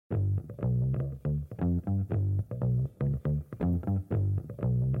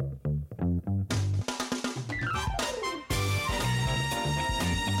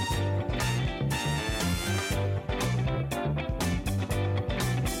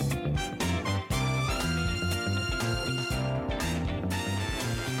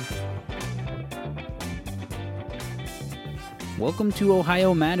Welcome to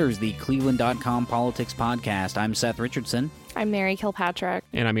Ohio Matters, the Cleveland.com politics podcast. I'm Seth Richardson. I'm Mary Kilpatrick.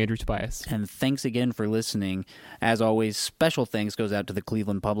 And I'm Andrew Tobias. And thanks again for listening. As always, special thanks goes out to the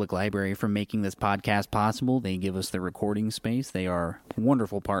Cleveland Public Library for making this podcast possible. They give us the recording space. They are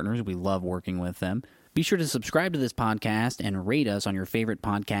wonderful partners. We love working with them. Be sure to subscribe to this podcast and rate us on your favorite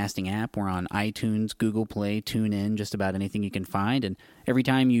podcasting app. We're on iTunes, Google Play, TuneIn, just about anything you can find. And every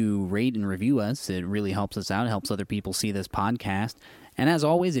time you rate and review us, it really helps us out. It helps other people see this podcast. And as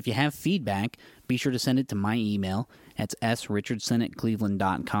always, if you have feedback, be sure to send it to my email. That's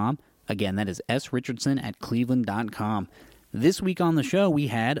srichardson@cleveland.com. Again, that is srichardson@cleveland.com. This week on the show, we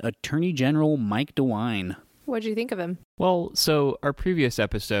had Attorney General Mike DeWine. What'd you think of him? Well, so our previous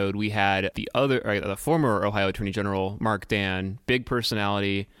episode, we had the former Ohio Attorney General, Mark Dan, big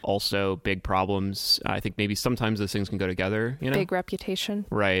personality, also big problems. I think maybe sometimes those things can go together, you know? Big reputation.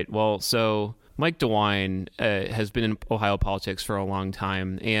 Right. Well, so Mike DeWine has been in Ohio politics for a long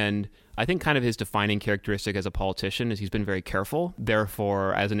time, and I think kind of his defining characteristic as a politician is he's been very careful.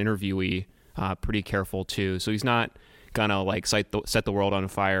 Therefore, as an interviewee, pretty careful too. So he's not gonna like set the world on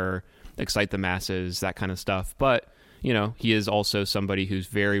fire, excite the masses, that kind of stuff. But, you know, he is also somebody who's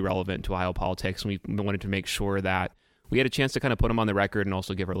very relevant to Ohio politics, and we wanted to make sure that we had a chance to kind of put him on the record and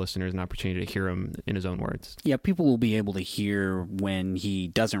also give our listeners an opportunity to hear him in his own words. Yeah, people will be able to hear when he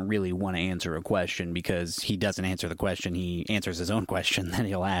doesn't really want to answer a question because he doesn't answer the question. He answers his own question that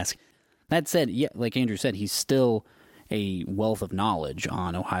he'll ask. That said, yeah, like Andrew said, he's still a wealth of knowledge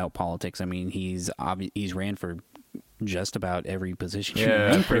on Ohio politics. I mean, he's ran for just about every position.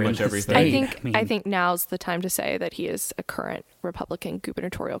 Yeah, pretty much everything. I think now's the time to say that he is a current Republican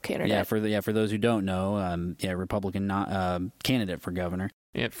gubernatorial candidate. Yeah, for those who don't know, Republican candidate for governor.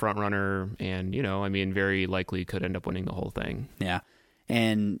 Yeah, front runner, and very likely could end up winning the whole thing. Yeah,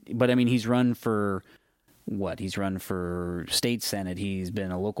 but he's run for what? He's run for state senate. He's been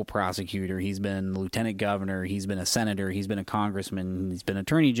a local prosecutor. He's been lieutenant governor. He's been a senator. He's been a congressman. He's been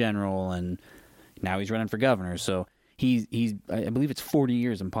attorney general, and now he's running for governor. So. He's I believe it's 40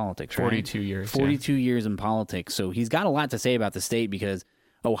 years in politics, right? 42 years. 42 years in politics. So he's got a lot to say about the state because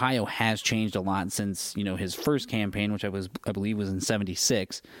Ohio has changed a lot since, his first campaign, which I believe was in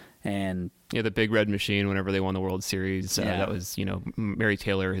 76. And yeah, the Big Red Machine, whenever they won the World Series, that was, Mary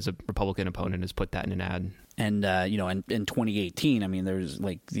Taylor, his Republican opponent, has put that in an ad. And, in 2018, there's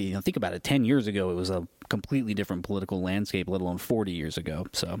think about it, 10 years ago, it was a completely different political landscape, let alone 40 years ago.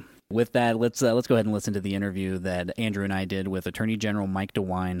 So with that, let's go ahead and listen to the interview that Andrew and I did with Attorney General Mike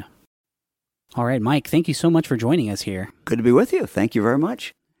DeWine. All right, Mike, thank you so much for joining us here. Good to be with you. Thank you very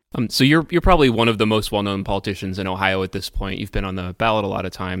much. So you're probably one of the most well-known politicians in Ohio at this point. You've been on the ballot a lot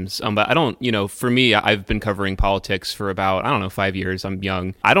of times. But I don't, for me, I've been covering politics for about, 5 years. I'm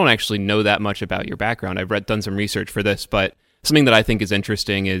young. I don't actually know that much about your background. I've done some research for this, but something that I think is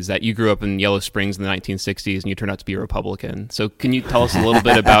interesting is that you grew up in Yellow Springs in the 1960s and you turned out to be a Republican. So can you tell us a little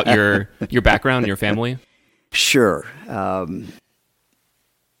bit about your background and your family? Sure.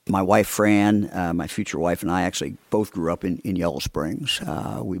 My wife, Fran, my future wife, and I actually both grew up in Yellow Springs.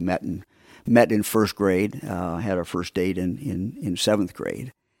 We met in first grade, had our first date in seventh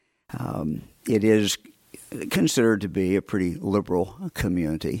grade. It is considered to be a pretty liberal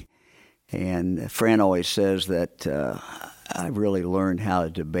community. And Fran always says that I really learned how to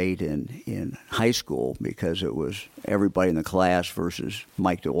debate in high school because it was everybody in the class versus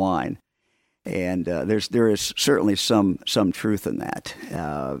Mike DeWine. And there is certainly some truth in that.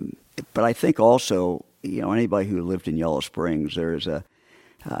 But I think also, anybody who lived in Yellow Springs, there's I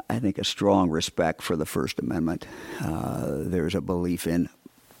think a strong respect for the First Amendment. There's a belief in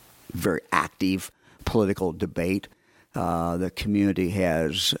very active political debate. The community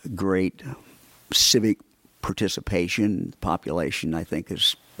has great civic participation. The population, I think,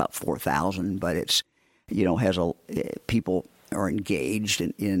 is about 4,000, but it's, people are engaged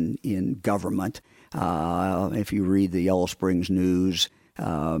in government. If you read the Yellow Springs News,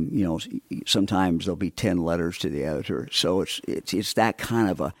 sometimes there'll be 10 letters to the editor. So it's that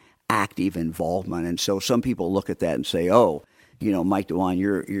kind of a active involvement. And so some people look at that and say, oh, Mike DeWine,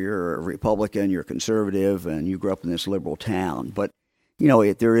 you're a Republican, you're a conservative, and you grew up in this liberal town. But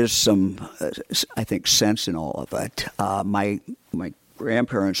there is some, I think, sense in all of it. My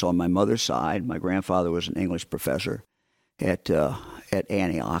grandparents on my mother's side, my grandfather was an English professor at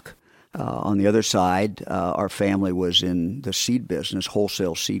Antioch. On the other side, our family was in the seed business,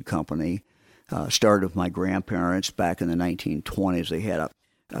 wholesale seed company. Started with my grandparents back in the 1920s. They had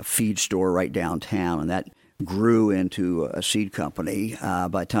a feed store right downtown, and that grew into a seed company. By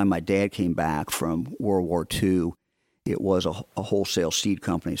the time my dad came back from World War II, it was a wholesale seed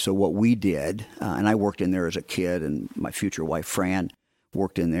company. So what we did, and I worked in there as a kid, and my future wife Fran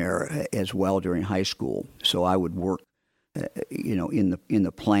worked in there as well during high school. So I would work, in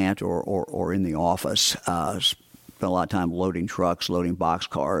the plant or in the office. Spent a lot of time loading trucks, loading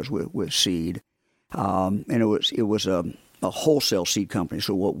boxcars with seed, and it was a wholesale seed company.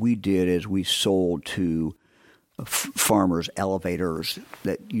 So what we did is we sold to farmers elevators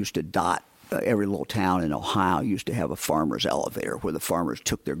that used to dot every little town in Ohio. Used to have a farmer's elevator where the farmers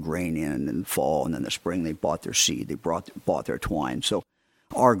took their grain in the fall, and then the spring they bought their seed, they bought their twine. So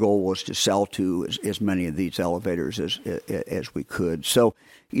our goal was to sell to as many of these elevators as we could. So,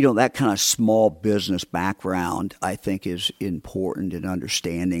 that kind of small business background, I think, is important in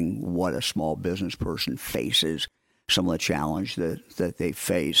understanding what a small business person faces, some of the challenge that they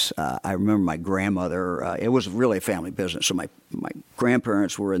face. I remember my grandmother, it was really a family business. So my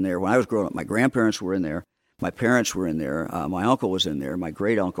grandparents were in there. When I was growing up, my grandparents were in there. My parents were in there. My uncle was in there. My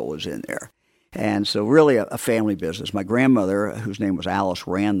great uncle was in there. And so really a family business. My grandmother, whose name was Alice,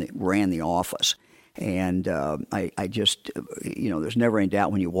 ran the office. And I just, there's never any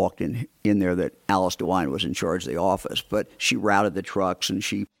doubt when you walked in there that Alice DeWine was in charge of the office. But she routed the trucks, and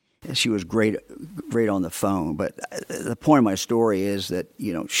she was great on the phone. But the point of my story is that,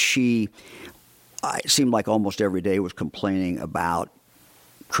 it seemed like almost every day was complaining about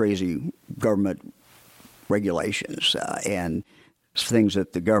crazy government regulations and things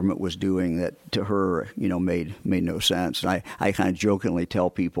that the government was doing that to her, made no sense. And I kind of jokingly tell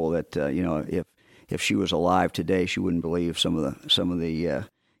people that, if she was alive today, she wouldn't believe some of the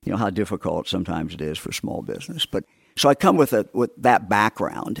how difficult sometimes it is for small business. But so I come with that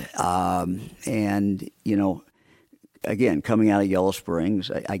background, and again, coming out of Yellow Springs,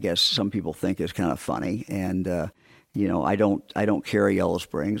 I guess some people think is kind of funny, and I don't carry Yellow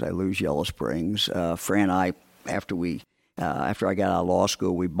Springs. I lose Yellow Springs. Fran and I, after I got out of law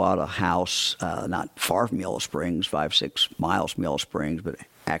school, we bought a house not far from Yellow Springs, 5-6 miles from Yellow Springs, but it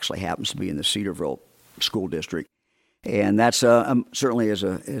actually happens to be in the Cedarville School District, and that's certainly is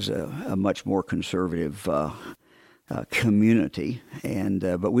a much more conservative community, and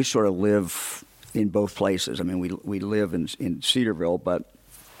but we sort of live in both places. I mean, we live in Cedarville, but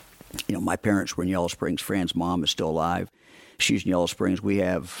my parents were in Yellow Springs. Fran's mom is still alive. She's in Yellow Springs. We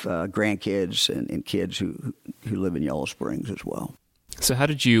have grandkids and kids who live in Yellow Springs as well. So how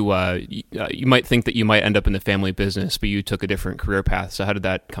did you might think that you might end up in the family business, but you took a different career path. So how did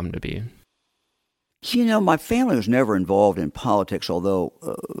that come to be? My family was never involved in politics, although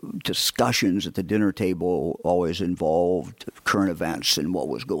discussions at the dinner table always involved current events and what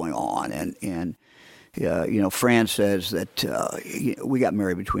was going on. And Fran says that we got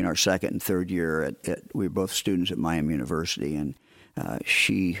married between our second and third year. We were both students at Miami University, and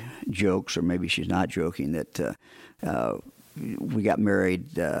she jokes, or maybe she's not joking, that we got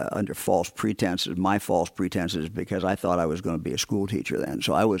married under false pretenses. My false pretenses, because I thought I was going to be a school teacher then.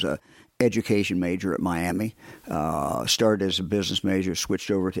 So I was a education major at Miami. Started as a business major, switched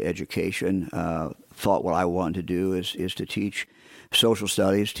over to education. Thought what I wanted to do is to teach social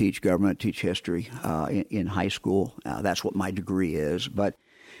studies, teach government, teach history in high school. That's what my degree is. But,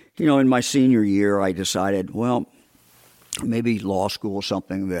 in my senior year, I decided, well, maybe law school is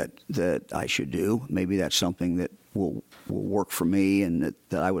something that I should do. Maybe that's something that will work for me and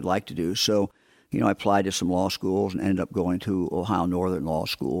that I would like to do. So, I applied to some law schools and ended up going to Ohio Northern Law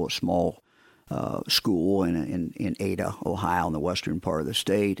School, a small school in Ada, Ohio, in the western part of the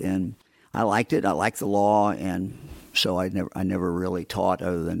state. And I liked it. I liked the law, and so I never really taught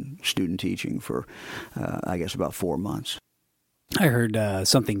other than student teaching for, I guess, about 4 months. I heard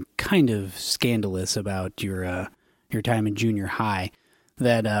something kind of scandalous about your time in junior high,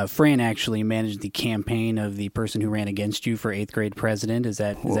 that Fran actually managed the campaign of the person who ran against you for 8th grade president. Is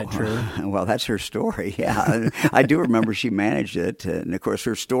that true? Well, that's her story, yeah. I do remember she managed it. And, of course,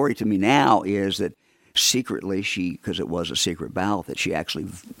 her story to me now is that secretly because it was a secret ballot, that she actually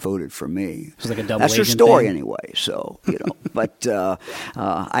voted for me. It was like a double That's her agent story thing? anyway, so, But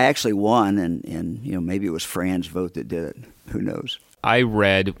I actually won, and maybe it was Fran's vote that did it. Who knows? I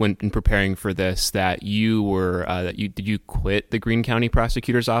read when in preparing for this that you were did you quit the Greene County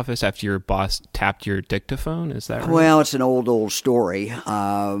Prosecutor's Office after your boss tapped your dictaphone? Is that right? Well, it's an old story.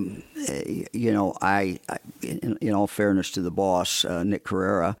 I in all fairness to the boss, Nick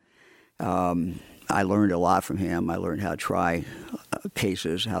Carrera, I learned a lot from him. I learned how to try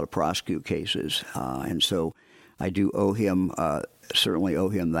cases, how to prosecute cases, and so I do owe him certainly owe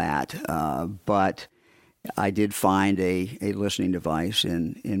him that. But I did find a listening device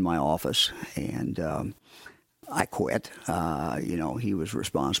in my office, and I quit. He was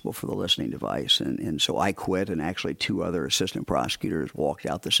responsible for the listening device, and so I quit, and actually 2 other assistant prosecutors walked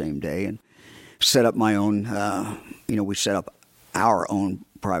out the same day and set up my own, we set up our own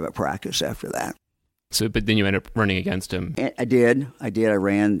private practice after that. So, but then you ended up running against him. I did. I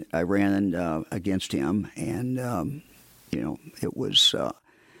ran against him, and, it was,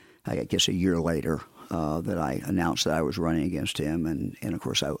 I guess, a year later that I announced that I was running against him, and of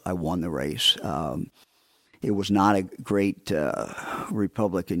course I won the race. It was not a great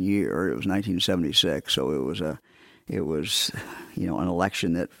Republican year. It was 1976, so it was an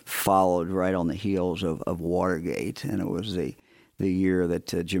election that followed right on the heels of Watergate, and it was the year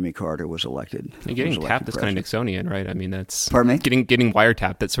that Jimmy Carter was elected. And getting tapped is kind of Nixonian, right? I mean, that's... Pardon me? Getting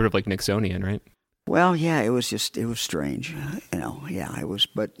wiretapped, that's sort of like Nixonian, right? Well, yeah, it was strange.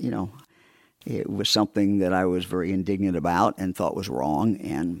 It was something that I was very indignant about and thought was wrong,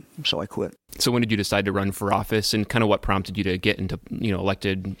 and so I quit. So when did you decide to run for office, and kind of what prompted you to get into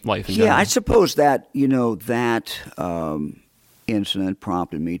elected life in general? I suppose that incident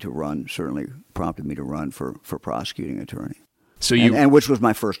prompted me to run. Certainly prompted me to run for prosecuting attorney. So and which was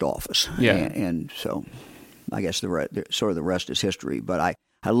my first office. Yeah, and so I guess the rest is history. But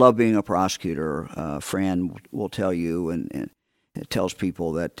I love being a prosecutor. Fran will tell you, and it tells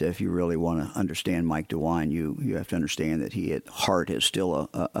people that if you really want to understand Mike DeWine, you have to understand that he at heart is still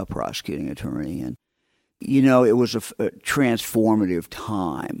a prosecuting attorney. And, it was a transformative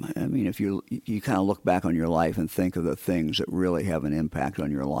time. I mean, if you kind of look back on your life and think of the things that really have an impact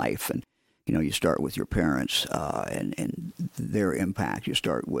on your life, and, you start with your parents and their impact. You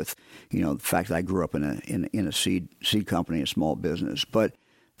start with, the fact that I grew up in a seed company, a small business. But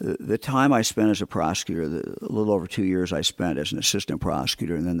the time I spent as a prosecutor, a little over 2 years I spent as an assistant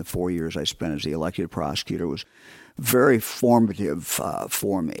prosecutor, and then the 4 years I spent as the elected prosecutor was very formative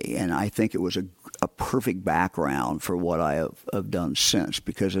for me. And I think it was a perfect background for what I have done since,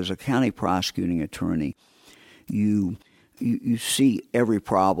 because as a county prosecuting attorney, you see every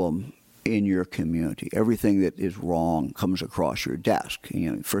problem in your community. Everything that is wrong comes across your desk.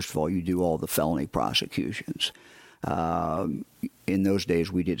 First of all, you do all the felony prosecutions. In those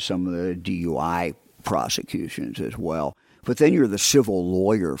days, we did some of the DUI prosecutions as well. But then you're the civil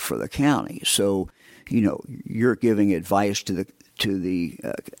lawyer for the county, so you're giving advice to the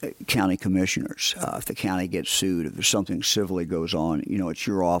county commissioners. If the county gets sued, if there's something civilly goes on, it's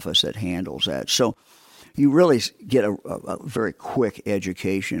your office that handles that. So you really get a very quick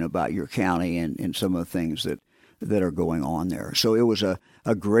education about your county and some of the things that are going on there. So it was a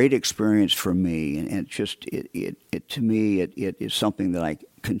great experience for me, and it to me it is something that I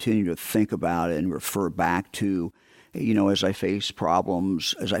continue to think about and refer back to, as I face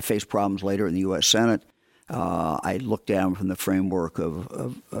problems later in the U.S. Senate. I look down from the framework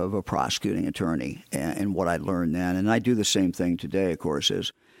of a prosecuting attorney and what I learned then, and I do the same thing today, of course,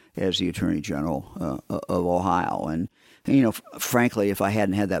 as the Attorney General of Ohio. And frankly, if I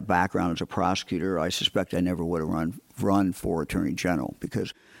hadn't had that background as a prosecutor, I suspect I never would have run for Attorney General,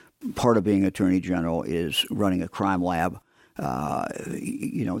 because part of being Attorney General is running a crime lab,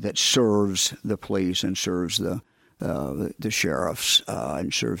 that serves the police and serves the sheriffs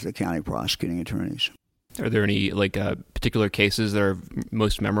and serves the county prosecuting attorneys. Are there any particular cases that are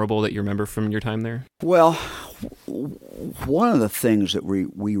most memorable that you remember from your time there? Well, one of the things that we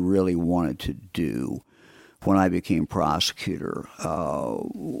really wanted to do when I became prosecutor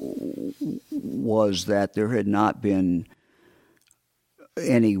was that there had not been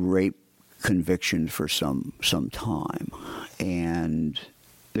any rape convictions for some time, and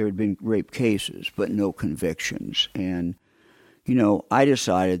there had been rape cases but no convictions. And I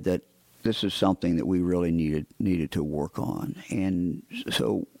decided that this is something that we really needed to work on, and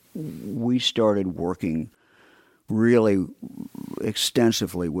so we started working really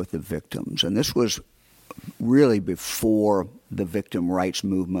extensively with the victims. And this was really before the victim rights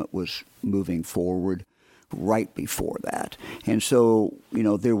movement was moving forward, right before that. And so,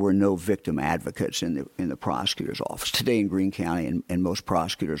 there were no victim advocates in the prosecutor's office. Today in Greene County and most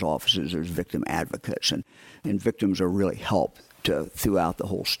prosecutors' offices, there's victim advocates, and victims are really helped throughout the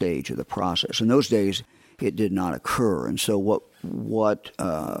whole stage of the process. In those days, it did not occur. And so what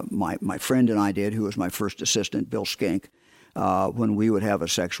my friend and I did, who was my first assistant, Bill Skink, when we would have a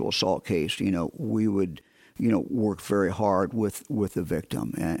sexual assault case, we would work very hard with the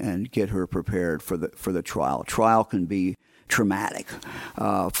victim and get her prepared for the trial. Trial can be traumatic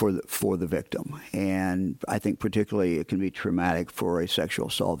for the victim, and I think particularly it can be traumatic for a sexual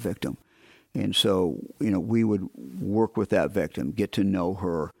assault victim. And so, we would work with that victim, get to know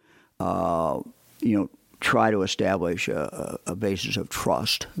her, try to establish a basis of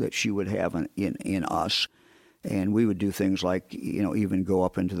trust that she would have in us, And we would do things like, even go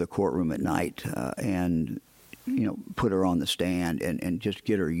up into the courtroom at night and, put her on the stand and just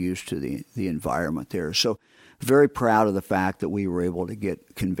get her used to the environment there. So very proud of the fact that we were able to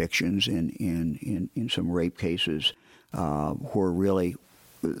get convictions in some rape cases where really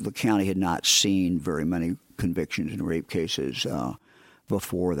the county had not seen very many convictions in rape cases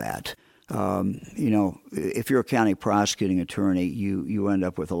before that. If you're a county prosecuting attorney, you end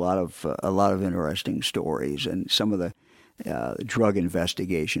up with a lot of interesting stories, and some of the drug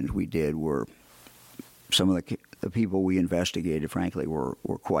investigations we did were some of the people we investigated, frankly, were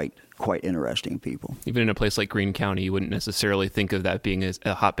quite interesting people. Even in a place like Greene County, you wouldn't necessarily think of that being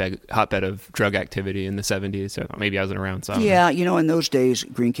a hotbed of drug activity in the 70s. So maybe I wasn't around. So yeah, in those days,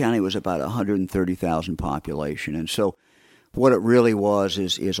 Greene County was about 130,000 population, and so what it really was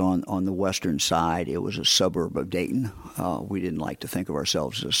is on the western side, it was a suburb of Dayton. We didn't like to think of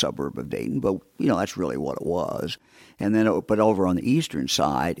ourselves as a suburb of Dayton, but that's really what it was. And then, but over on the eastern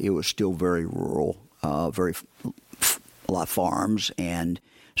side, it was still very rural, a lot of farms, and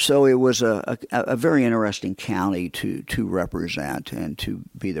so it was a very interesting county to represent and to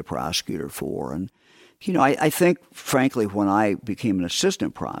be the prosecutor for. And I think, frankly, when I became an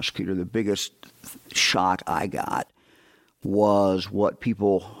assistant prosecutor, the biggest shock I got was what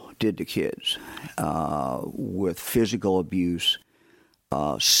people did to kids with physical abuse,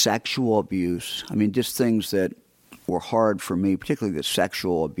 sexual abuse. I mean, just things that were hard for me, particularly the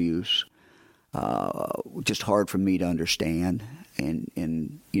sexual abuse, just hard for me to understand,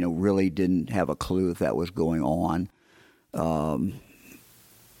 and really didn't have a clue that was going on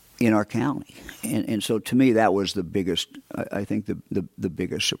in our county. And so to me, that was the biggest, I think, the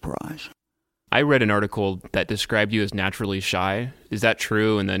biggest surprise. I read an article that described you as naturally shy. Is that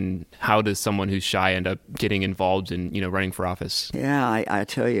true? And then how does someone who's shy end up getting involved in, running for office? Yeah, I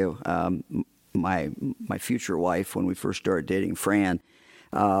tell you, my future wife, when we first started dating, Fran,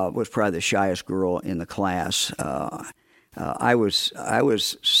 was probably the shyest girl in the class. I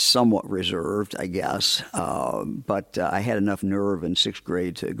was somewhat reserved, I guess, but I had enough nerve in sixth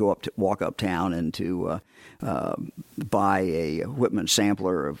grade to walk uptown and to buy a Whitman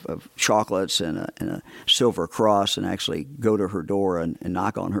sampler of chocolates and a silver cross, and actually go to her door and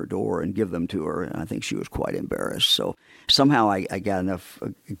knock on her door and give them to her. And I think she was quite embarrassed. So somehow I got enough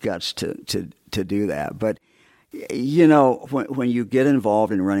guts to do that. But when you get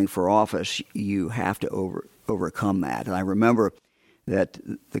involved in running for office, you have to overcome that. And I remember that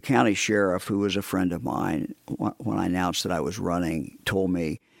the county sheriff, who was a friend of mine, when I announced that I was running, told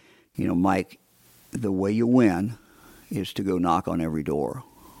me, Mike, the way you win is to go knock on every door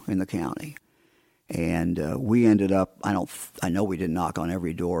in the county. And we ended up, I know we didn't knock on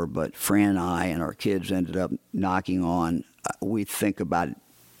every door, but Fran and I and our kids ended up knocking on, we think about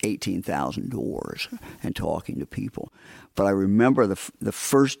 18,000 doors and talking to people. But I remember the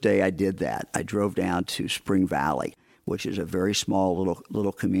first day I did that, I drove down to Spring Valley, which is a very small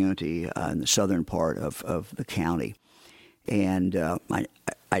little community in the southern part of the county. And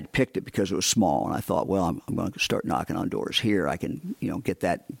I'd picked it because it was small, and I thought, well, I'm going to start knocking on doors here. I can, get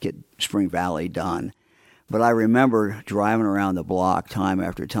Spring Valley done. But I remember driving around the block time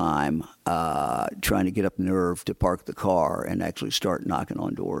after time, trying to get up nerve to park the car and actually start knocking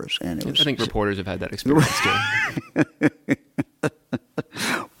on doors. And I think reporters have had that experience too.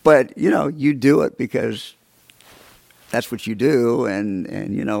 But you do it because that's what you do, and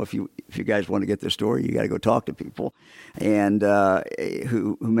if you guys want to get the story, you got to go talk to people, and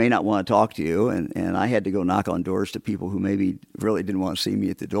who may not want to talk to you, and I had to go knock on doors to people who maybe really didn't want to see me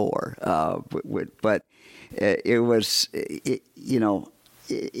at the door, but it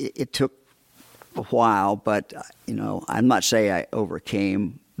took a while, but I'm not saying I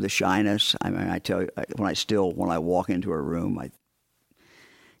overcame the shyness. I mean, I tell you, when I walk into a room, I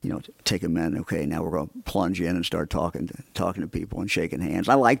take a minute. Okay, now we're going to plunge in and start talking to people and shaking hands.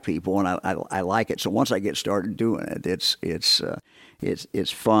 I like people, and I like it. So once I get started doing it, it's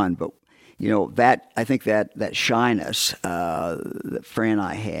fun. But I think that shyness that Fran and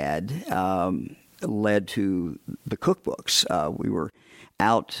I had led to the cookbooks. We were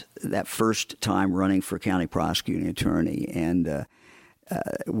out that first time running for county prosecuting attorney, and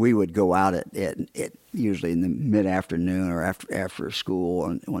we would go out at usually in the mid-afternoon or after school,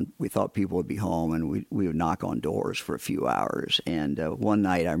 and when we thought people would be home, and we would knock on doors for a few hours. And one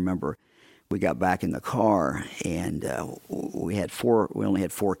night I remember we got back in the car, and we only had 4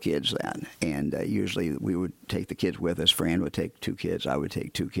 kids then, and usually we would take the kids with us. Fran would take 2 kids, I would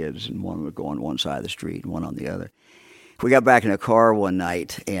take 2 kids, and one would go on one side of the street and one on the other. We got back in the car one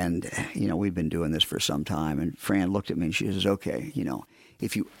night, and we've been doing this for some time, and Fran looked at me and she says, okay,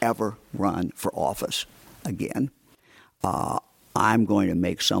 if you ever run for office, again. I'm going to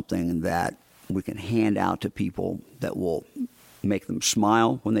make something that we can hand out to people that will make them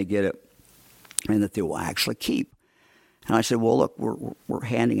smile when they get it and that they will actually keep. And I said, well, look, we're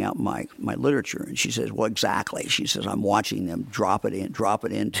handing out my literature. And she says, well, exactly. She says, I'm watching them drop it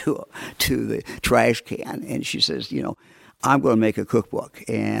into the trash can. And she says, I'm going to make a cookbook.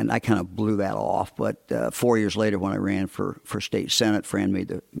 And I kind of blew that off. But 4 years later, when I ran for state senate, Fran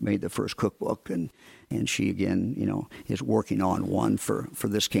made the first cookbook. And she, again, is working on one for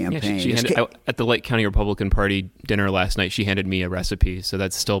this campaign. Yeah, at the Lake County Republican Party dinner last night, she handed me a recipe, so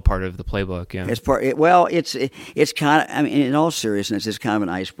that's still part of the playbook. Yeah, it's kind of. I mean, in all seriousness, it's kind of an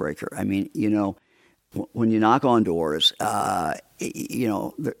icebreaker. I mean, when you knock on doors,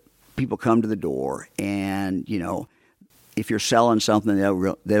 people come to the door, and if you're selling something,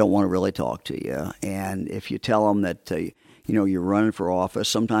 they don't want to really talk to you, and if you tell them that. You're running for office.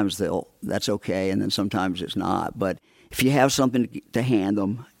 Sometimes that's okay, and then sometimes it's not. But if you have something to hand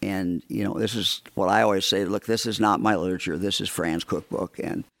them, and this is what I always say: look, this is not my literature. This is Fran's cookbook,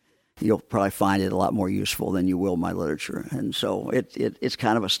 and you'll probably find it a lot more useful than you will my literature. And so it's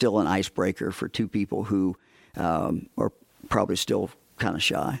kind of still an icebreaker for two people who are probably still kind of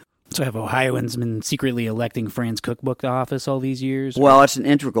shy. So have Ohioans been secretly electing Fran's cookbook to office all these years? Well, it's an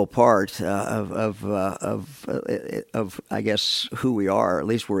integral part of I guess who we are. At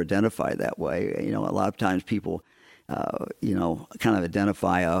least we're identified that way. A lot of times people, kind of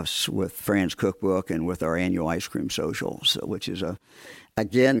identify us with Fran's cookbook and with our annual ice cream social, which is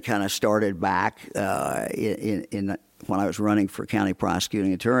again kind of started back in when I was running for county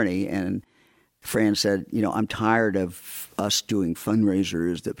prosecuting attorney. And Fran said, I'm tired of us doing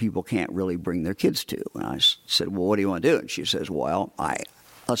fundraisers that people can't really bring their kids to. And I said, well, what do you want to do? And she says, well,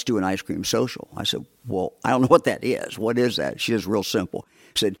 let's do an ice cream social. I said, well, I don't know what that is. What is that? She says, real simple.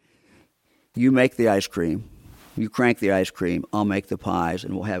 She said, you make the ice cream, you crank the ice cream, I'll make the pies,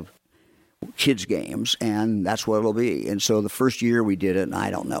 and we'll have kids games, and that's what it'll be. And so the first year we did it, and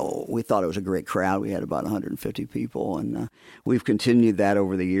I don't know, we thought it was a great crowd. We had about 150 people, and we've continued that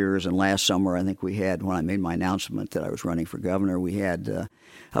over the years. And last summer, I think we had, when I made my announcement that I was running for governor, we had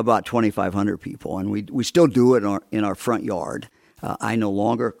about 2,500 people, and we still do it in our front yard. I no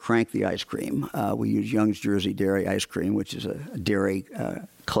longer crank the ice cream. We use Young's Jersey Dairy ice cream, which is a dairy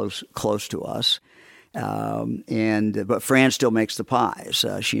close to us. But Fran still makes the pies.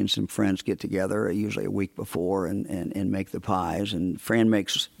 She and some friends get together usually a week before and make the pies. And Fran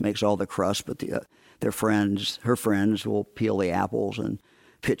makes all the crust, but her friends will peel the apples and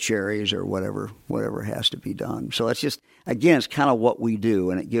pit cherries or whatever has to be done. So it's just, again, it's kind of what we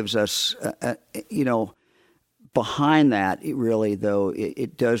do, and it gives us, behind that,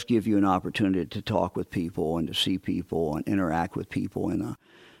 it does give you an opportunity to talk with people and to see people and interact with people in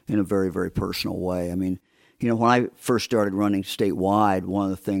a very, very personal way. I mean, when I first started running statewide, one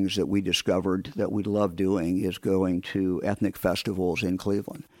of the things that we discovered that we love doing is going to ethnic festivals in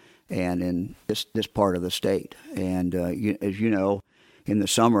Cleveland and in this part of the state. And as you know, in the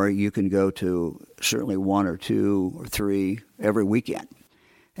summer, you can go to certainly 1 or 2 or 3 every weekend.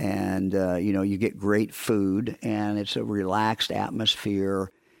 And, you get great food, and it's a relaxed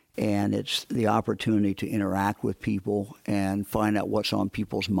atmosphere. And it's the opportunity to interact with people and find out what's on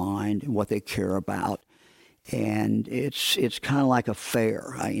people's mind and what they care about. And it's kind of like a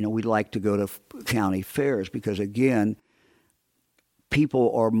fair. We like to go to county fairs because, again,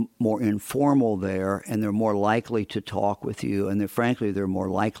 people are more informal there, and they're more likely to talk with you. And they're more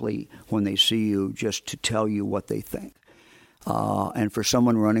likely when they see you just to tell you what they think. And for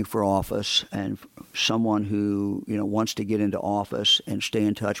someone running for office and someone who, wants to get into office and stay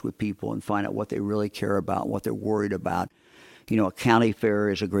in touch with people and find out what they really care about, what they're worried about, a county fair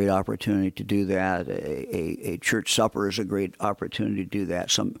is a great opportunity to do that. A church supper is a great opportunity to do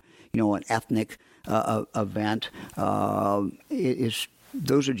that. An ethnic event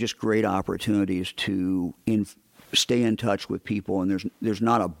those are just great opportunities to stay in touch with people, and there's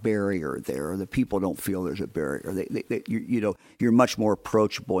not a barrier there. The people don't feel there's a barrier. You're much more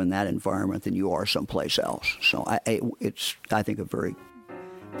approachable in that environment than you are someplace else. So it's I think a very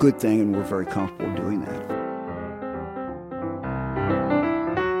good thing, and we're very comfortable doing that.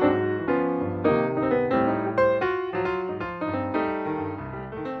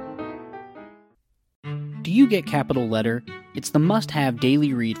 Do you get Capital Letter? It's the must-have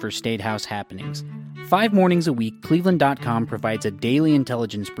daily read for State House happenings. 5 mornings a week, Cleveland.com provides a daily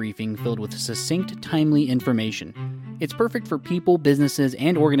intelligence briefing filled with succinct, timely information. It's perfect for people, businesses,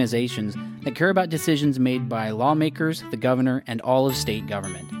 and organizations that care about decisions made by lawmakers, the governor, and all of state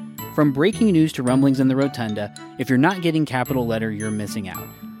government. From breaking news to rumblings in the rotunda, if you're not getting Capital Letter, you're missing out.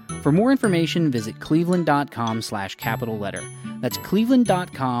 For more information, visit cleveland.com/capital letter. That's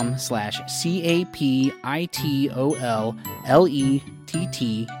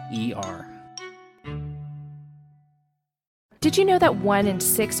cleveland.com/CAPITOLLETTER. Did you know that 1 in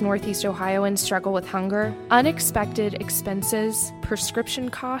 6 Northeast Ohioans struggle with hunger? Unexpected expenses, prescription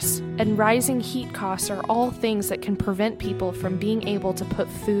costs, and rising heat costs are all things that can prevent people from being able to put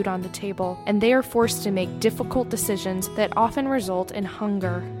food on the table, and they are forced to make difficult decisions that often result in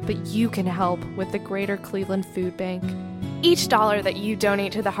hunger. But you can help with the Greater Cleveland Food Bank. Each dollar that you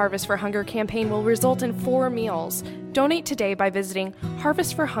donate to the Harvest for Hunger campaign will result in 4 meals. Donate today by visiting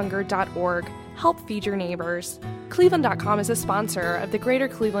harvestforhunger.org. Help feed your neighbors. Cleveland.com is a sponsor of the Greater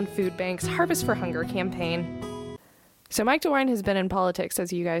Cleveland Food Bank's Harvest for Hunger campaign. So Mike DeWine has been in politics,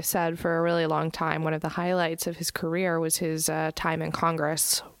 as you guys said, for a really long time. One of the highlights of his career was his time in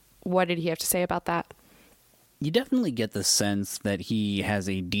Congress. What did he have to say about that? You definitely get the sense that he has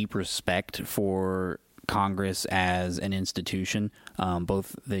a deep respect for Congress as an institution,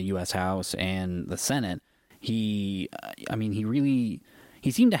 both the U.S. House and the Senate. He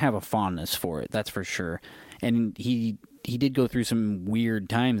seemed to have a fondness for it, that's for sure. And he did go through some weird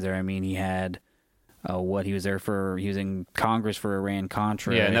times there. I mean, he had he was in Congress for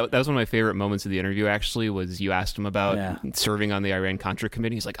Iran-Contra. Yeah, and that was one of my favorite moments of the interview, actually, was you asked him about serving on the Iran-Contra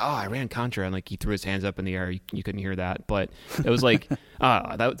committee. He's like, Iran-Contra, and like he threw his hands up in the air. You couldn't hear that, but it was like,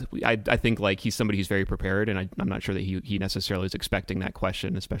 I think like he's somebody who's very prepared, and I'm not sure that he necessarily is expecting that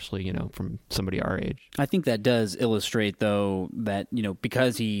question, especially, from somebody our age. I think that does illustrate, though, that,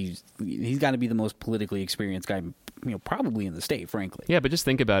 because he's got to be the most politically experienced guy, probably in the state, frankly. Yeah, but just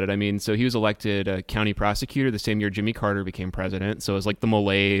think about it. I mean, so he was elected a county prosecutor the same year Jimmy Carter became president. So it was like the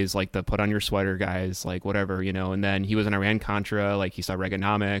Malays, like the put on your sweater guys, like whatever, and then he was in Iran-Contra, like he saw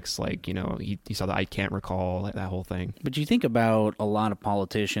Reaganomics, like, he saw the I Can't Recall, that whole thing. But you think about a lot of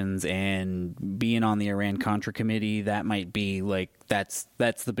politicians and being on the Iran-Contra committee, that might be like, that's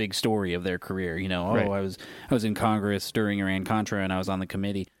the big story of their career. Right. I was in Congress during Iran-Contra and I was on the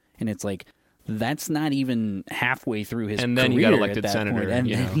committee, and it's like, that's not even halfway through his career. And then he got elected senator. Point. And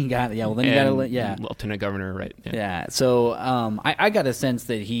then he got, lieutenant governor, right? Yeah. So I got a sense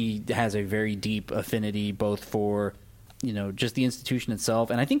that he has a very deep affinity both for, just the institution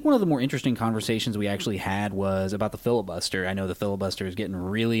itself. And I think one of the more interesting conversations we actually had was about the filibuster. I know the filibuster is getting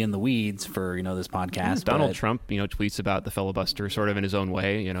really in the weeds for, this podcast. Donald Trump, tweets about the filibuster sort of in his own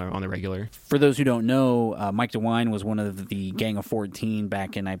way, on the regular. For those who don't know, Mike DeWine was one of the Gang of 14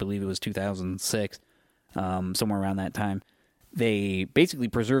 back in, I believe it was 2006, somewhere around that time. They basically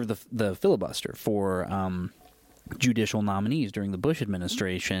preserved the filibuster for judicial nominees during the Bush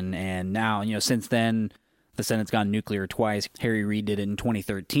administration. And now, since then, the Senate's gone nuclear twice. Harry Reid did it in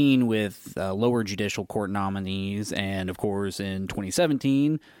 2013 with lower judicial court nominees. And, of course, in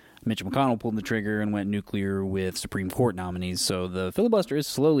 2017, Mitch McConnell pulled the trigger and went nuclear with Supreme Court nominees. So the filibuster is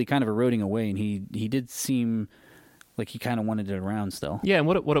slowly kind of eroding away, and he did seem like he kind of wanted it around still. Yeah, and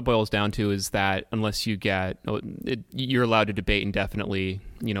what it boils down to is that unless you get you're allowed to debate indefinitely,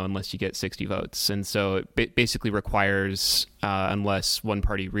 unless you get 60 votes. And so it basically requires, unless one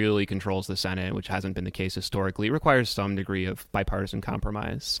party really controls the Senate, which hasn't been the case historically, it requires some degree of bipartisan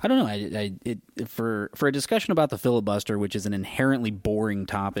compromise. I don't know. For a discussion about the filibuster, which is an inherently boring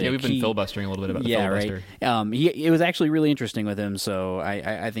topic. Yeah, we've been filibustering a little bit about the filibuster. Right. It was actually really interesting with him, so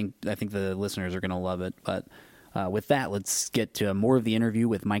I think the listeners are going to love it. But with that, let's get to more of the interview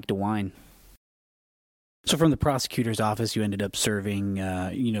with Mike DeWine. So from the prosecutor's office, you ended up serving,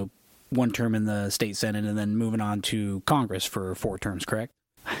 one term in the state Senate and then moving on to Congress for 4 terms, correct?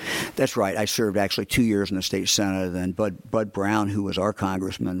 That's right. I served actually 2 years in the state Senate. Then Bud Brown, who was our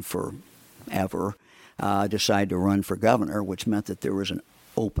congressman forever, decided to run for governor, which meant that there was an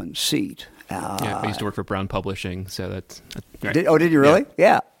open seat. I used to work for Brown Publishing, so that's right. Did you really?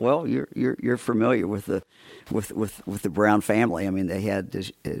 Yeah. Well, you're familiar with the Brown family. I mean, they had,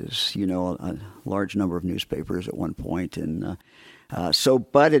 as you know, a large number of newspapers at one point, and so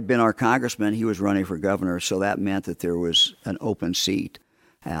Bud had been our congressman. He was running for governor, so that meant that there was an open seat,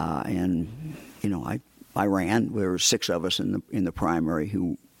 and I ran. There were 6 of us in the primary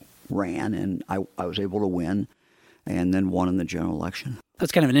who ran, and I was able to win, and then won in the general election.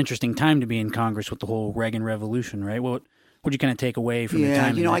 That's kind of an interesting time to be in Congress with the whole Reagan Revolution, right? What would you kind of take away from the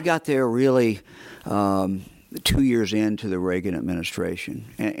time? I got there really 2 years into the Reagan administration.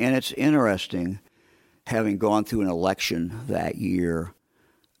 And it's interesting, having gone through an election that year,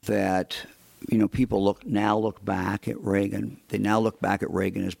 that people look back at Reagan. They now look back at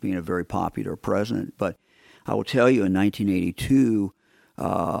Reagan as being a very popular president. But I will tell you, in 1982,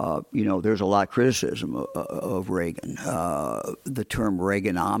 there's a lot of criticism of Reagan. The term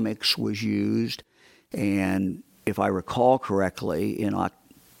Reaganomics was used, and if I recall correctly, in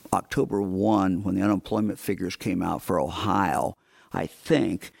October 1, when the unemployment figures came out for Ohio, I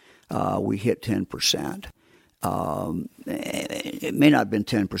think we hit 10%. It may not have been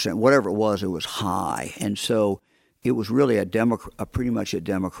 10%. Whatever it was high. And so it was really pretty much a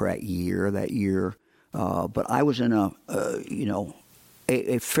Democrat year that year. But I was in a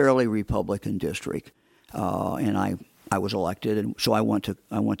fairly Republican district, and I was elected, and so I went to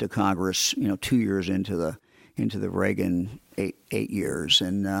Congress, 2 years into the Reagan 8 years,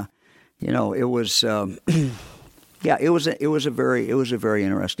 and it was it was a very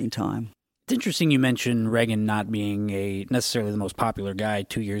interesting time. It's interesting you mentioned Reagan not being necessarily the most popular guy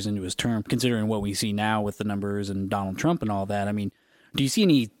 2 years into his term, considering what we see now with the numbers and Donald Trump and all that. I mean, do you see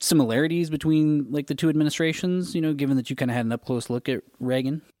any similarities between like the two administrations, given that you kind of had an up-close look at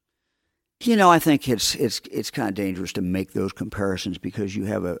Reagan? I think it's kind of dangerous to make those comparisons because you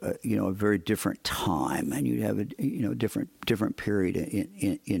have a very different time, and you have a different period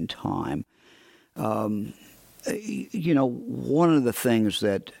in time. One of the things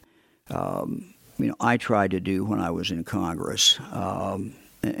that I tried to do when I was in Congress,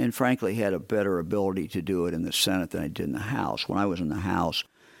 and frankly had a better ability to do it in the Senate than I did in the House. When I was in the House,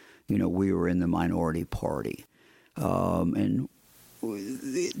 we were in the minority party, and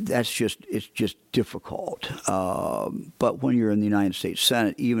it's just difficult. But when you're in the United States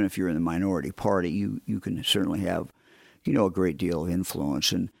Senate, even if you're in the minority party, you can certainly have, a great deal of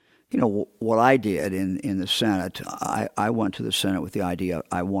influence. And what I did in the Senate, I went to the Senate with the idea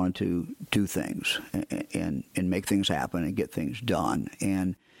I wanted to do things and make things happen and get things done.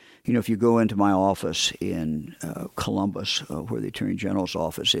 And if you go into my office in Columbus, where the Attorney General's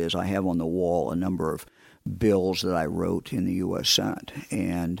office is, I have on the wall a number of bills that I wrote in the U.S. Senate.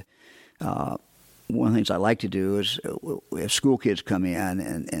 And one of the things I like to do is if school kids come in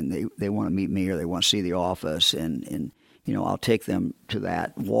and they want to meet me or they want to see the office, and I'll take them to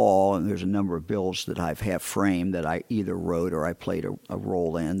that wall, and there's a number of bills that I've had framed that I either wrote or I played a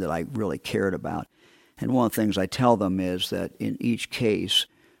role in that I really cared about. And one of the things I tell them is that in each case,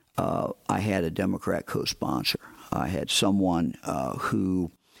 I had a Democrat co-sponsor. I had someone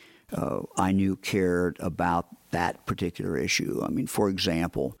who I knew cared about that particular issue. I mean, for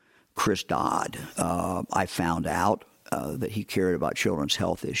example, Chris Dodd, I found out that he cared about children's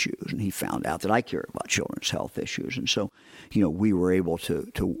health issues, and he found out that I cared about children's health issues. And so, we were able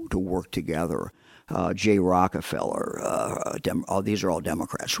to work together. Jay Rockefeller, these are all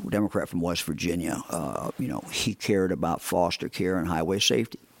Democrats. Democrat from West Virginia. He cared about foster care and highway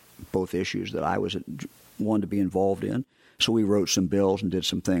safety, both issues that I wanted to be involved in. So we wrote some bills and did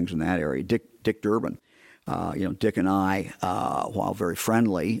some things in that area. Dick Durbin, Dick and I, while very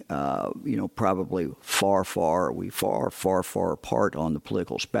friendly, probably far apart on the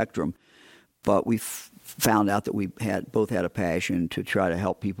political spectrum, but we found out that we both had a passion to try to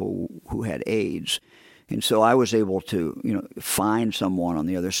help people who had AIDS. And so I was able to, find someone on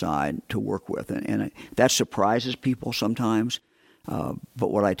the other side to work with. And that surprises people sometimes.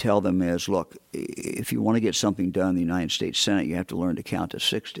 But what I tell them is, look, if you want to get something done in the United States Senate, you have to learn to count to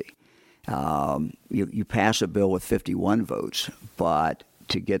 60. You pass a bill with 51 votes, but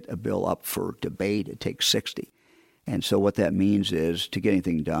to get a bill up for debate, it takes 60. And so what that means is to get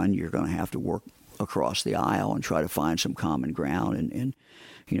anything done, you're going to have to work across the aisle and try to find some common ground and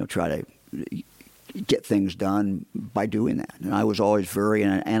try to get things done by doing that. And I was always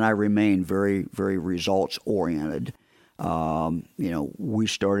and I remain very, very results-oriented. We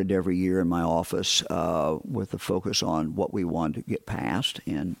started every year in my office with a focus on what we wanted to get passed,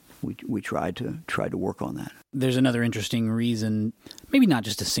 and we tried to work on that. There's another interesting reason, maybe not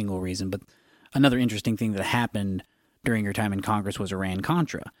just a single reason, but another interesting thing that happened during your time in Congress was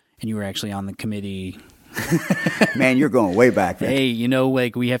Iran-Contra, and you were actually on the committee. Man, you're going way back there. Hey,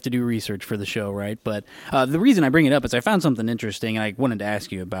 we have to do research for the show, right? But the reason I bring it up is I found something interesting, and I wanted to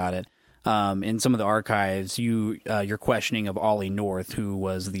ask you about it. In some of the archives, your questioning of Ollie North, who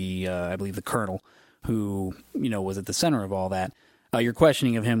was I believe the colonel, who was at the center of all that. Your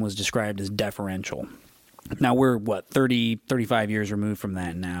questioning of him was described as deferential. Now we're 35 years removed from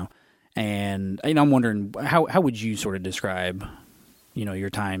that now, and I'm wondering how would you sort of describe, your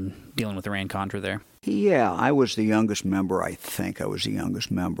time dealing with Iran-Contra there? Yeah, I was the youngest member. I think I was the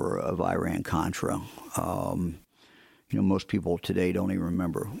youngest member of Iran-Contra. Most people today don't even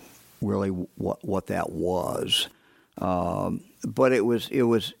remember really what that was, but it was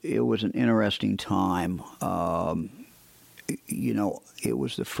an interesting time. It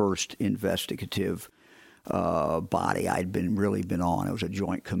was the first investigative body I'd really been on. It was a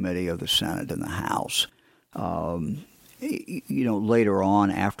joint committee of the Senate and the House. Later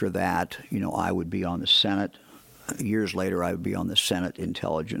on after that, I would be on the Senate. Years later, I would be on the Senate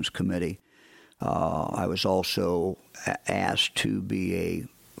Intelligence Committee. I was also asked to be a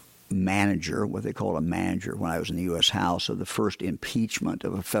manager, what they call a manager, when I was in the U.S. House, of the first impeachment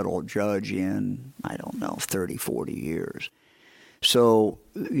of a federal judge in, 30, 40 years. So,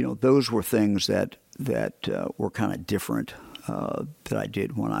 those were things that were kind of different that I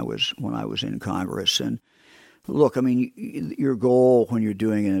did when I was in Congress. And look, your goal when you're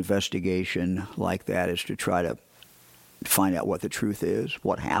doing an investigation like that is to try to find out what the truth is,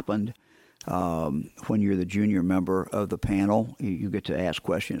 what happened. When you're the junior member of the panel, you get to ask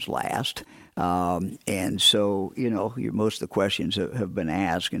questions last. And so, most of the questions have been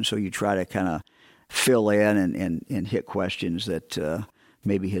asked. And so you try to kind of fill in and hit questions that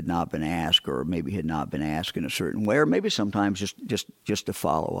maybe had not been asked, or maybe had not been asked in a certain way, or maybe sometimes just to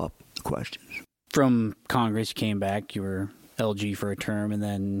follow up questions. From Congress, you came back, you were LG for a term, and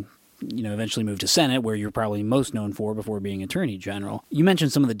then eventually moved to Senate, where you're probably most known for before being Attorney General. You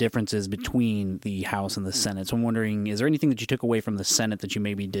mentioned some of the differences between the House and the Senate. So I'm wondering, is there anything that you took away from the Senate that you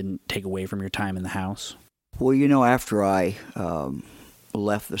maybe didn't take away from your time in the House? Well, after I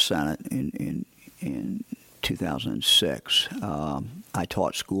left the Senate in 2006, I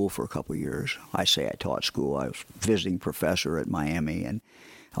taught school for a couple of years. I say I taught school. I was visiting professor at Miami and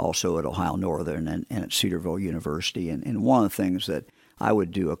also at Ohio Northern and at Cedarville University. And one of the things that I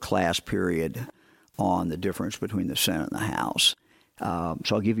would do a class period on the difference between the Senate and the House.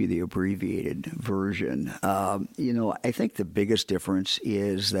 So I'll give you the abbreviated version. I think the biggest difference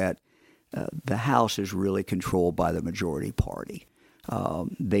is that the House is really controlled by the majority party.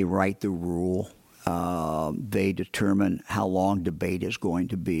 They write the rule. They determine how long debate is going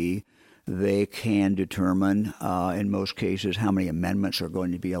to be. They can determine, in most cases, how many amendments are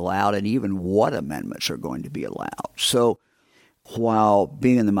going to be allowed and even what amendments are going to be allowed. So while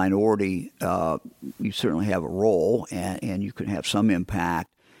being in the minority, you certainly have a role and you can have some impact,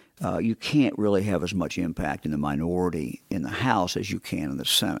 you can't really have as much impact in the minority in the House as you can in the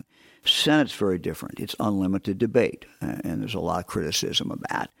Senate. Senate's very different. It's unlimited debate, and there's a lot of criticism of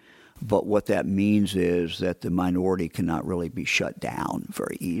that. But what that means is that the minority cannot really be shut down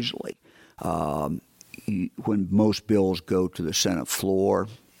very easily. When most bills go to the Senate floor,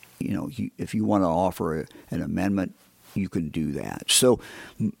 if you want to offer an amendment, you can do that. So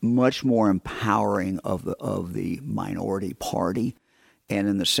much more empowering of the minority party. And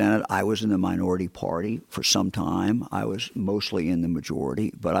in the Senate, I was in the minority party for some time. I was mostly in the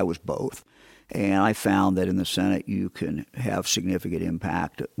majority, but I was both. And I found that in the Senate, you can have significant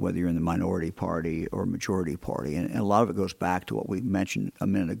impact whether you're in the minority party or majority party. And a lot of it goes back to what we mentioned a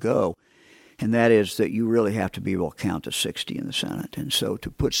minute ago, and that is that you really have to be able to count to 60 in the Senate. And so to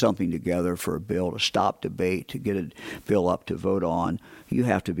put something together for a bill, to stop debate, to get a bill up to vote on, you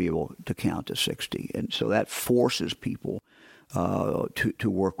have to be able to count to 60. And so that forces people to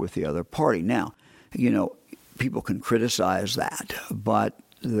work with the other party. Now, people can criticize that, but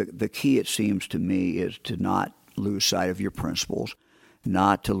the key, it seems to me, is to not lose sight of your principles,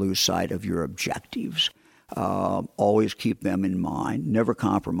 not to lose sight of your objectives. Always keep them in mind. Never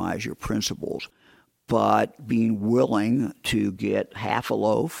compromise your principles, but being willing to get half a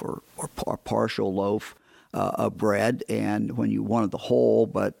loaf or a partial loaf of bread, and when you wanted the whole,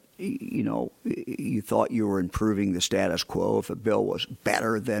 but you thought you were improving the status quo, if a bill was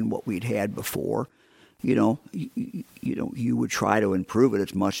better than what we'd had before, you would try to improve it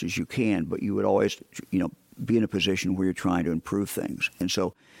as much as you can, but you would always, be in a position where you're trying to improve things. And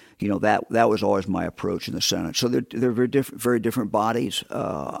so, that was always my approach in the Senate. So they're very different bodies.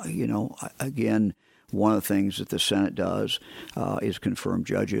 Again, one of the things that the Senate does is confirm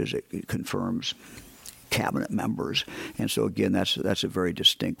judges. It confirms cabinet members. And so, again, that's a very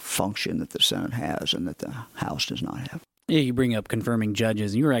distinct function that the Senate has and that the House does not have. Yeah, you bring up confirming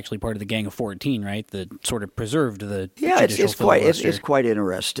judges. You were actually part of the Gang of 14, right? That sort of preserved the judicial filibuster. It's quite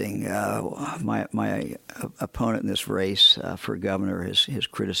interesting. My opponent in this race for governor has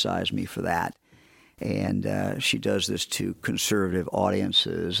criticized me for that. And she does this to conservative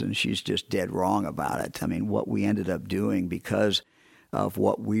audiences, and she's just dead wrong about it. I mean, what we ended up doing because of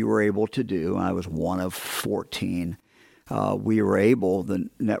what we were able to do, I was one of 14, the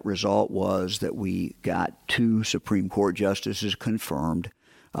net result was that we got 2 Supreme Court justices confirmed,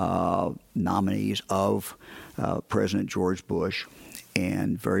 nominees of President George Bush,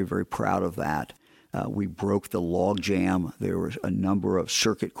 and very, very proud of that. We broke the logjam. There was a number of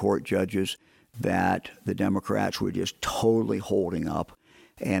circuit court judges that the Democrats were just totally holding up.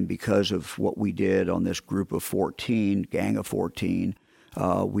 And because of what we did on this group of 14, Gang of 14,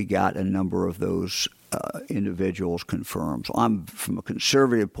 we got a number of those individuals confirmed. So from a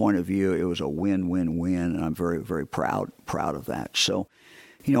conservative point of view, it was a win-win-win, and I'm very, very proud of that. So,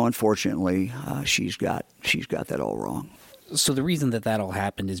 unfortunately, she's got that all wrong. So the reason that all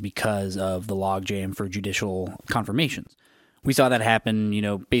happened is because of the logjam for judicial confirmations. We saw that happen,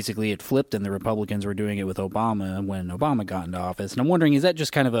 basically it flipped, and the Republicans were doing it with Obama when Obama got into office. And I'm wondering, is that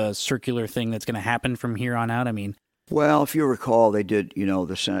just kind of a circular thing that's going to happen from here on out? I mean, well, if you recall, they did,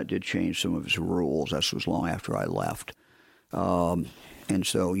 the Senate did change some of its rules. This was long after I left. And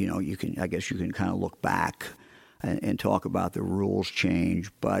so, I guess you can kind of look back and talk about the rules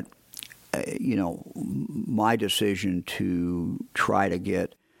change. But, my decision to try to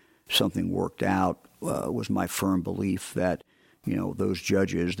get something worked out was my firm belief that, those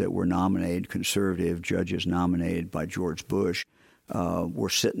judges that were nominated, conservative judges nominated by George Bush, were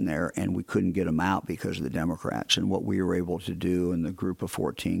sitting there, and we couldn't get them out because of the Democrats. And what we were able to do in the group of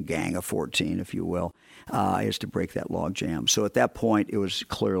 14, Gang of 14, if you will, is to break that logjam. So at that point, it was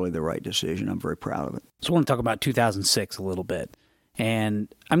clearly the right decision. I'm very proud of it. So I want to talk about 2006 a little bit. And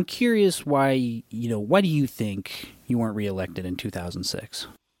I'm curious why do you think you weren't reelected in 2006?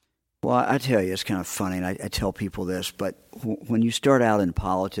 Well, I tell you, it's kind of funny, and I tell people this, but when you start out in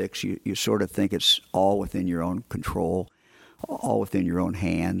politics, you sort of think it's all within your own control, all within your own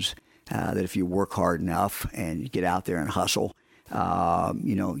hands, that if you work hard enough and you get out there and hustle,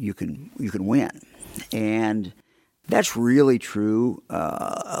 you can win. And that's really true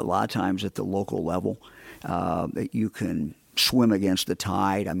a lot of times at the local level, that you can swim against the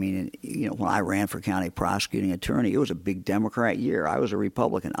tide. I mean, when I ran for county prosecuting attorney, it was a big Democrat year. I was a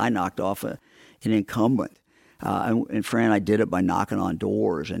Republican. I knocked off an incumbent. And Fran, I did it by knocking on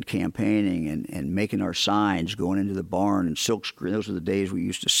doors and campaigning and making our signs, going into the barn and silkscreen. Those were the days we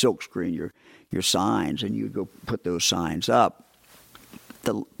used to silkscreen your signs, and you'd go put those signs up.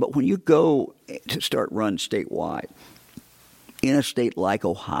 But when you go to start run statewide, in a state like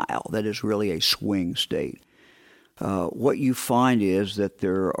Ohio, that is really a swing state, what you find is that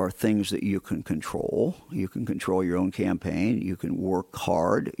there are things that you can control. You can control your own campaign. You can work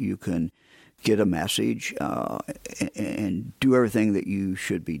hard. You can get a message and do everything that you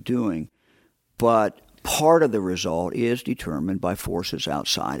should be doing. But part of the result is determined by forces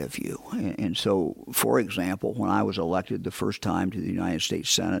outside of you. And so, for example, when I was elected the first time to the United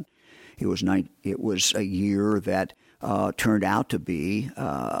States Senate, it was a year that turned out to be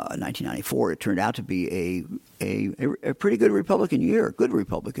 1994. It turned out to be a pretty good Republican year,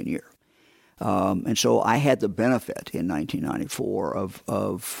 and so I had the benefit in 1994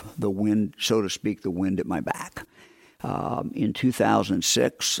 of the wind, so to speak, the wind at my back. In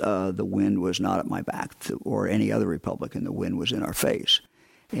 2006, the wind was not at my back, or any other Republican. The wind was in our face,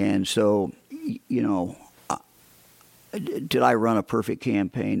 and so did I run a perfect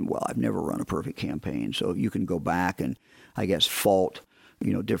campaign? Well, I've never run a perfect campaign, so you can go back and, I guess, fault,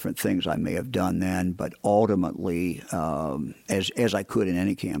 different things I may have done then, but ultimately, as I could in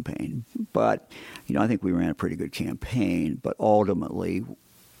any campaign. But, I think we ran a pretty good campaign, but ultimately,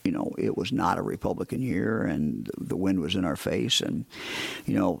 it was not a Republican year, and the wind was in our face, and,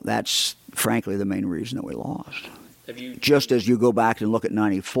 that's frankly the main reason that we lost. Just as you go back and look at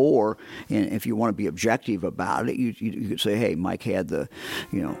 94, and if you want to be objective about it, you could say, hey, Mike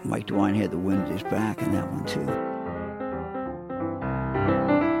DeWine had the wind at his back in that one too.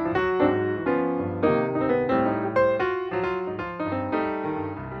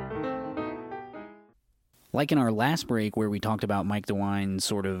 Like in our last break where we talked about Mike DeWine's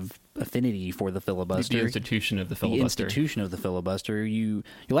sort of affinity for the filibuster. The institution of the filibuster. You'll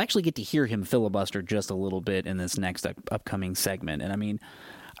actually get to hear him filibuster just a little bit in this next upcoming segment. And I mean,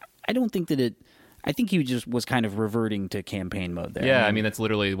 I don't think that I think he just was kind of reverting to campaign mode there. Yeah, I mean that's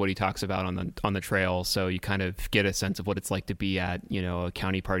literally what he talks about on the trail. So you kind of get a sense of what it's like to be at, a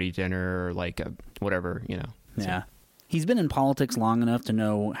county party dinner or like a whatever, Yeah. So. He's been in politics long enough to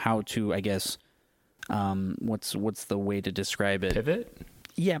know how to, I guess, what's the way to describe it? Pivot?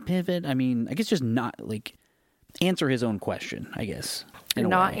 Yeah, pivot. I mean, I guess just not like answer his own question, I guess.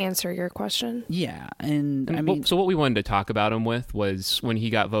 Not answer your question? Yeah. And I mean, so what we wanted to talk about him with was when he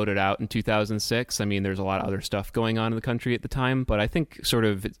got voted out in 2006. I mean, there's a lot of other stuff going on in the country at the time, but I think sort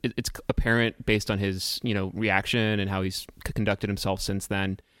of it's apparent based on his, reaction and how he's conducted himself since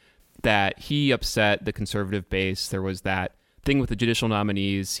then that he upset the conservative base. There was that thing with the judicial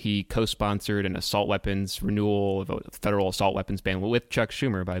nominees. He co-sponsored an assault weapons renewal of a federal assault weapons ban with Chuck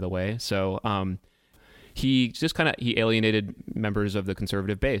Schumer, by the way. So he just he alienated members of the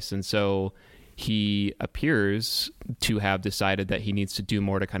conservative base. And so he appears to have decided that he needs to do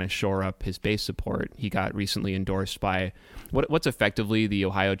more to kind of shore up his base support. He got recently endorsed by what's effectively the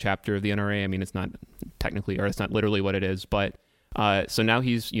Ohio chapter of the NRA. I mean, it's not technically, or it's not literally what it is, but so now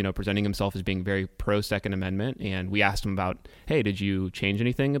he's, presenting himself as being very pro Second Amendment. And we asked him about, hey, did you change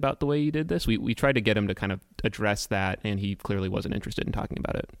anything about the way you did this? We tried to get him to kind of address that, and he clearly wasn't interested in talking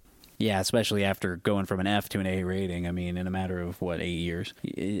about it. Yeah, especially after going from an F to an A rating. I mean, in a matter of, 8 years?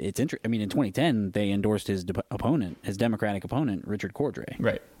 It's interesting. I mean, in 2010, they endorsed his Democratic opponent, Richard Cordray.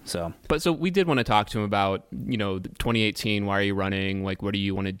 Right. So we did want to talk to him about, 2018, why are you running? Like, what do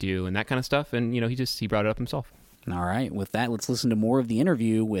you want to do? And that kind of stuff. And, he brought it up himself. All right. With that, let's listen to more of the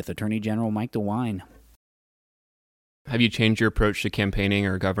interview with Attorney General Mike DeWine. Have you changed your approach to campaigning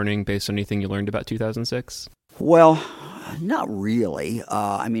or governing based on anything you learned about 2006? Well, not really.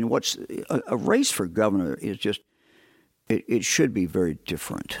 I mean, what's a race for governor is just, it should be very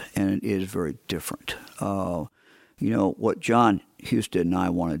different, and it is very different. What John Husted and I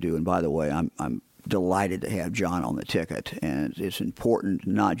want to do, and by the way, I'm delighted to have John on the ticket, and it's important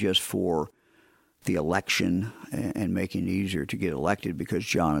not just for the election and making it easier to get elected because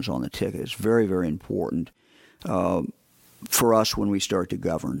John is on the ticket. It's very, very important for us when we start to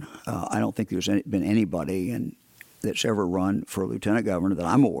govern. I don't think there's been anybody that's ever run for lieutenant governor that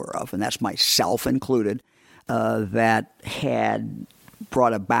I'm aware of, and that's myself included, that had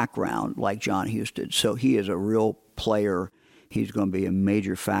brought a background like John Husted. So he is a real player. He's going to be a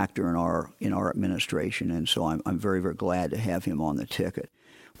major factor in our administration, and so I'm very, very glad to have him on the ticket.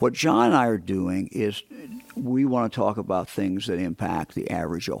 What John and I are doing is we want to talk about things that impact the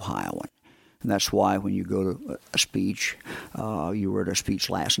average Ohioan. And that's why when you go to a speech, you were at a speech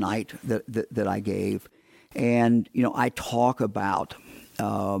last night that I gave, and, I talk about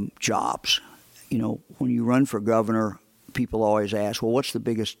jobs. When you run for governor, people always ask, well, what's the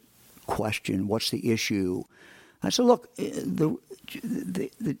biggest question? What's the issue? I said, look, the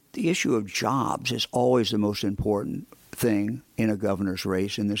issue of jobs is always the most important thing in a governor's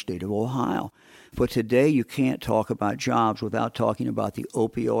race in the state of Ohio. But today you can't talk about jobs without talking about the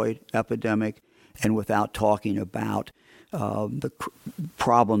opioid epidemic and without talking about the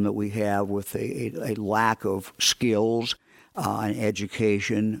problem that we have with a lack of skills and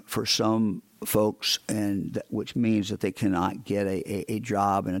education for some folks, and which means that they cannot get a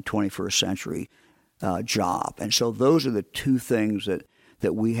job in a 21st century job. And so those are the two things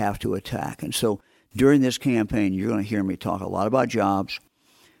that we have to attack. And so during this campaign, you're going to hear me talk a lot about jobs.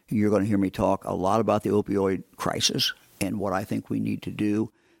 You're going to hear me talk a lot about the opioid crisis and what I think we need to do.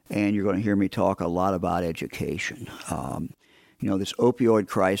 And you're going to hear me talk a lot about education. This opioid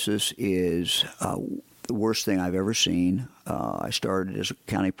crisis is the worst thing I've ever seen. I started as a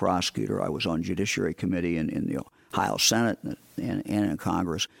county prosecutor. I was on Judiciary Committee in the Ohio Senate and in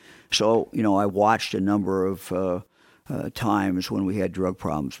Congress. So, I watched a number of times when we had drug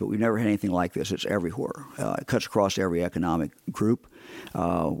problems, but we've never had anything like this. It's everywhere. It cuts across every economic group.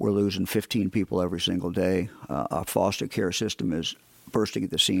 We're losing 15 people every single day. Our foster care system is bursting at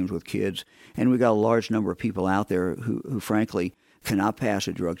the seams with kids. And we've got a large number of people out there who frankly, cannot pass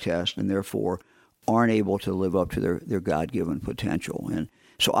a drug test and therefore aren't able to live up to their God-given potential. And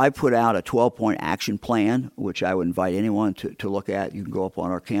so I put out a 12-point action plan, which I would invite anyone to look at. You can go up on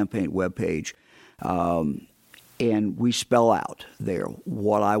our campaign webpage. And we spell out there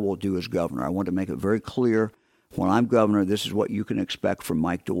what I will do as governor. I want to make it very clear, when I'm governor, this is what you can expect from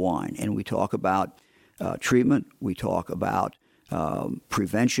Mike DeWine. And we talk about treatment, we talk about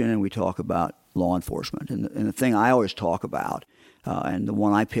prevention, and we talk about law enforcement. And the thing I always talk about, and the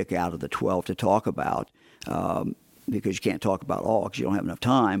one I pick out of the 12 to talk about, because you can't talk about all because you don't have enough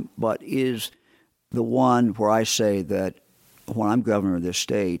time, but is the one where I say that when I'm governor of this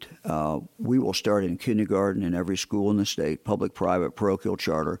state, we will start in kindergarten in every school in the state, public, private, parochial,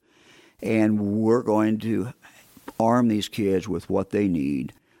 charter, and we're going to arm these kids with what they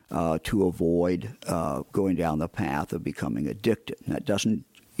need to avoid going down the path of becoming addicted. And that doesn't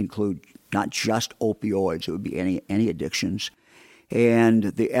include not just opioids, it would be any addictions. And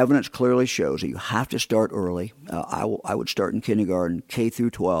the evidence clearly shows that you have to start early. I would start in kindergarten, K through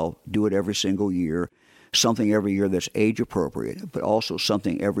 12, do it every single year, something every year that's age appropriate, but also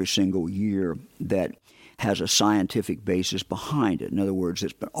something every single year that has a scientific basis behind it. In other words,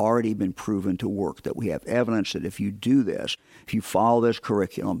 it's already been proven to work, that we have evidence that if you do this, if you follow this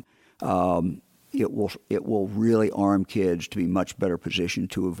curriculum, it will really arm kids to be much better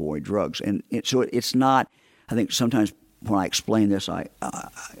positioned to avoid drugs. And so it's not, I think sometimes when I explain this,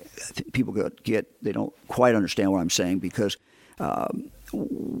 people they don't quite understand what I'm saying, because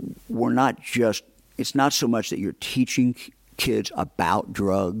it's not so much that you're teaching kids about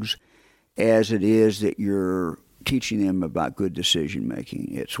drugs. as it is that you're teaching them about good decision making.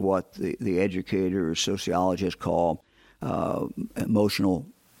 It's what the educators, sociologists call emotional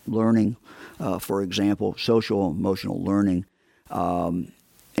learning, for example, social emotional learning.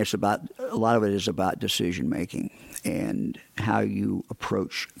 It's about, a lot of it is about decision making and how you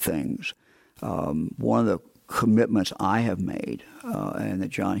approach things. One of the commitments I have made and that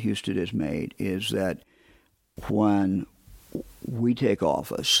John Husted has made is that when we take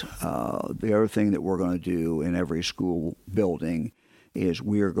office, the other thing that we're going to do in every school building is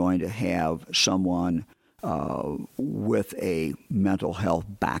we are going to have someone with a mental health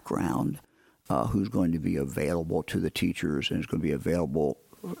background who's going to be available to the teachers and is going to be available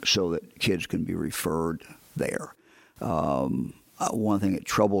so that kids can be referred there. One thing that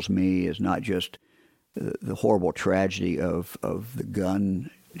troubles me is not just the horrible tragedy of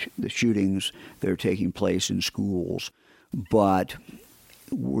the shootings that are taking place in schools, but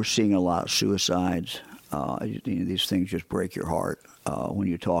we're seeing a lot of suicides. These things just break your heart when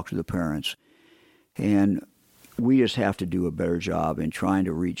you talk to the parents. And we just have to do a better job in trying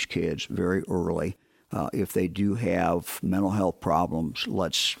to reach kids very early. If they do have mental health problems,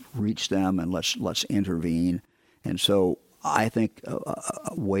 let's reach them and let's intervene. And so I think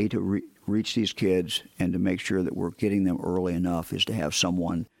a way to reach these kids and to make sure that we're getting them early enough is to have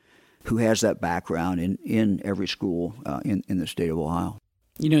someone who has that background in every school in the state of Ohio.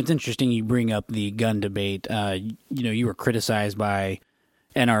 It's interesting you bring up the gun debate. You were criticized by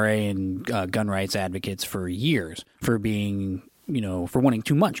NRA and gun rights advocates for years for being, for wanting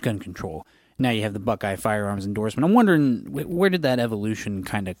too much gun control. Now you have the Buckeye Firearms endorsement. I'm wondering, where did that evolution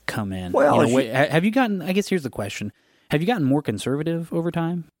kind of come in? Well, have you gotten, I guess here's the question, have you gotten more conservative over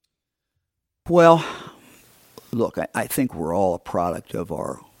time? Well, look, I think we're all a product of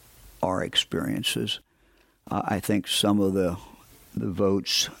our experiences. I think some of the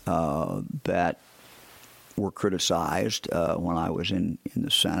votes that were criticized when I was in the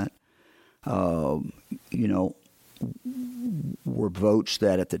Senate, were votes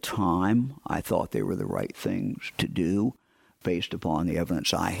that at the time I thought they were the right things to do based upon the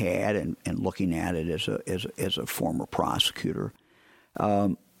evidence I had and looking at it as a former prosecutor.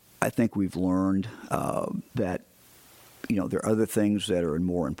 I think we've learned that there are other things that are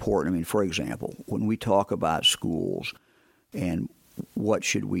more important. I mean, for example, when we talk about schools and what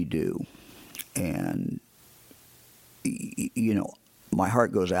should we do, and my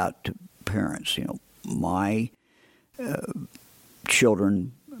heart goes out to parents. My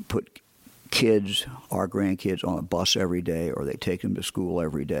children put kids, our grandkids, on a bus every day, or they take them to school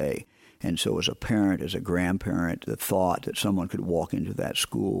every day. And so as a parent, as a grandparent, the thought that someone could walk into that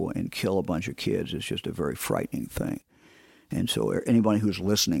school and kill a bunch of kids is just a very frightening thing. And so anybody who's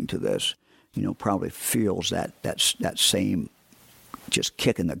listening to this, probably feels that same just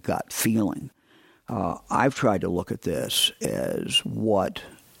kick in the gut feeling. I've tried to look at this as what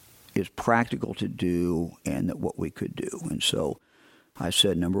is practical to do and what we could do. And so I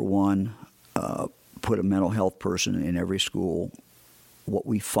said, number one, put a mental health person in every school. What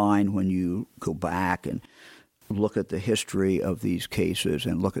we find when you go back and look at the history of these cases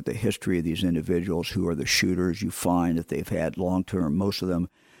and look at the history of these individuals who are the shooters, you find that they've had long-term, most of them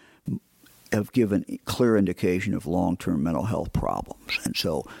have given clear indication of long-term mental health problems. And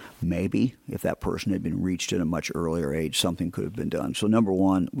so maybe if that person had been reached at a much earlier age, something could have been done. So number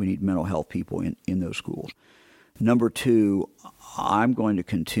one, we need mental health people in those schools. Number two, I'm going to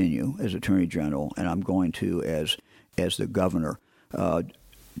continue as Attorney General, and I'm going to, as the governor,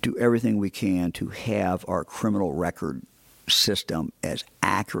 do everything we can to have our criminal record system as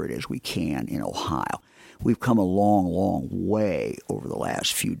accurate as we can in Ohio. We've come a long, long way over the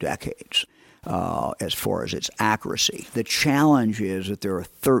last few decades as far as its accuracy. The challenge is that there are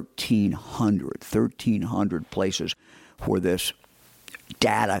 1,300 places where this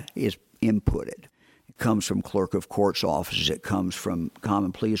data is inputted. It comes from clerk of court's offices. It comes from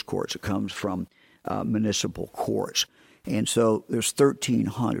common pleas courts. It comes from municipal courts. And so there's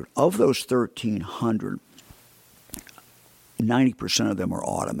 1,300. Of those 1,300, 90% of them are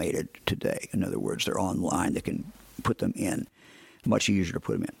automated today. In other words, they're online. They can put them in. Much easier to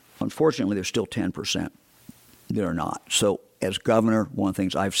put them in. Unfortunately, there's still 10% that are not. So as governor, one of the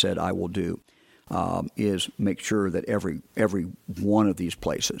things I've said I will do is make sure that every one of these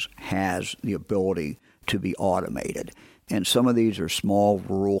places has the ability to be automated. And some of these are small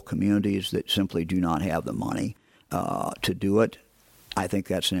rural communities that simply do not have the money to do it. I think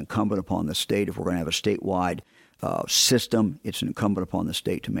that's incumbent upon the state. If we're going to have a statewide system, it's incumbent upon the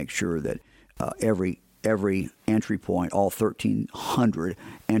state to make sure that every entry point, all 1,300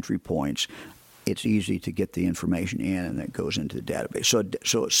 entry points, it's easy to get the information in, and that goes into the database.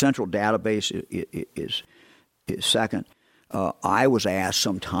 So a central database is second. I was asked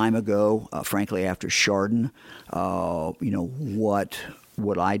some time ago, frankly, after Chardon, what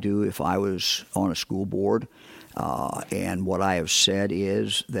would I do if I was on a school board? And what I have said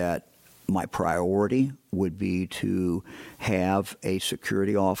is that my priority would be to have a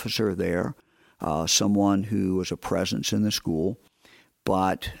security officer there, someone who is a presence in the school.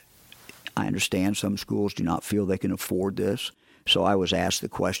 But I understand some schools do not feel they can afford this. So I was asked the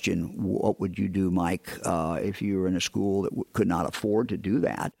question, what would you do, Mike, if you were in a school that could not afford to do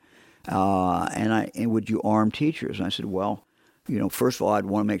that? And would you arm teachers? And I said, well, first of all, I'd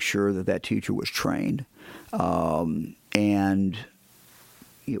want to make sure that teacher was trained. And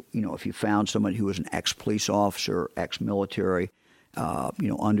if you found somebody who was an ex-police officer, ex-military,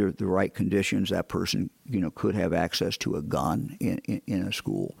 under the right conditions, that person, could have access to a gun in a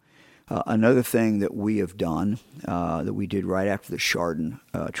school. Another thing that we have done, that we did right after the Chardon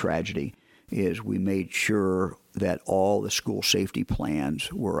tragedy, is we made sure that all the school safety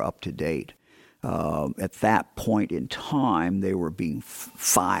plans were up to date. At that point in time, they were being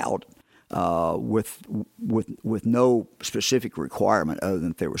filed with no specific requirement other than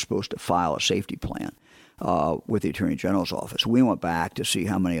that they were supposed to file a safety plan with the Attorney General's office. We went back to see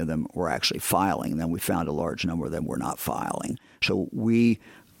how many of them were actually filing, and then we found a large number of them were not filing. So we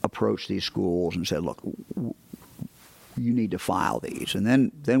approached these schools and said, look, you need to file these.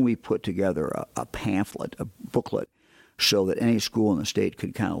 And then we put together a pamphlet, a booklet, so that any school in the state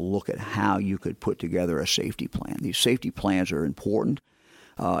could kind of look at how you could put together a safety plan. These safety plans are important.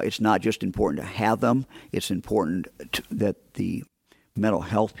 It's not just important to have them. It's important that the mental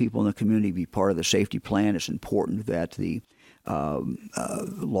health people in the community be part of the safety plan. It's important that the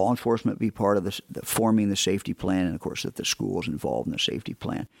law enforcement be part of forming the safety plan, and of course that the school is involved in the safety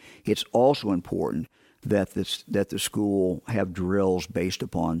plan. It's also important that the school have drills based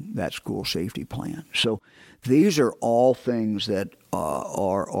upon that school safety plan. So these are all things that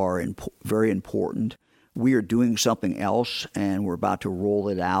are very important. We are doing something else, and we're about to roll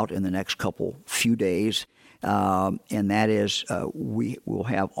it out in the next few days. And that is we will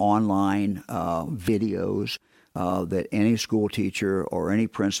have online videos that any school teacher or any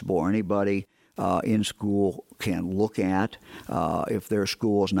principal or anybody in school can look at. If their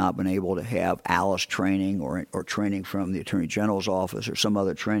school has not been able to have ALICE training or training from the Attorney General's office or some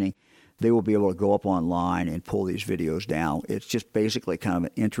other training, they will be able to go up online and pull these videos down. It's just basically kind of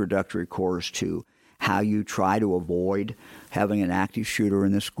an introductory course to how you try to avoid having an active shooter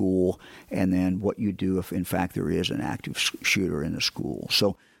in the school, and then what you do if, in fact, there is an active shooter in the school.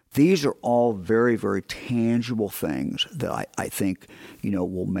 So these are all very, very tangible things that I think,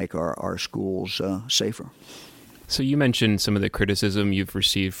 will make our schools safer. So you mentioned some of the criticism you've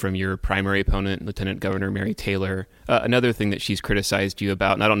received from your primary opponent, Lieutenant Governor Mary Taylor. Another thing that she's criticized you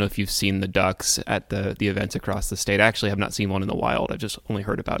about, and I don't know if you've seen the ducks at the events across the state. I actually have not seen one in the wild. I've just only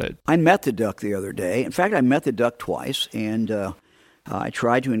heard about it. I met the duck the other day. In fact, I met the duck twice, and I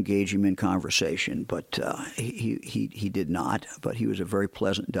tried to engage him in conversation, but he did not. But he was a very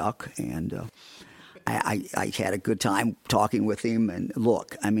pleasant duck, and I had a good time talking with him. And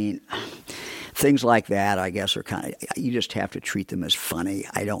look, I mean, things like that, I guess, are kind of, you just have to treat them as funny.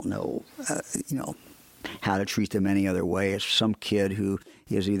 I don't know, how to treat them any other way. It's some kid who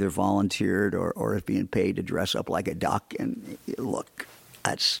is either volunteered or is being paid to dress up like a duck. And look,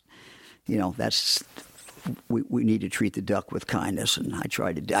 we need to treat the duck with kindness, and I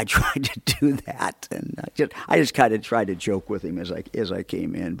tried to do that, and I just kind of tried to joke with him as I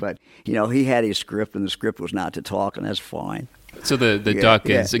came in. But he had his script, and the script was not to talk, and that's fine. So the duck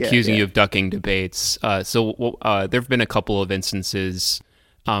is accusing you of ducking debates. So there have been a couple of instances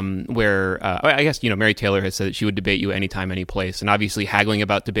where I guess Mary Taylor has said that she would debate you anytime, any place, and obviously haggling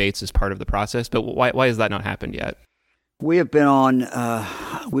about debates is part of the process. But why has that not happened yet? We have been on.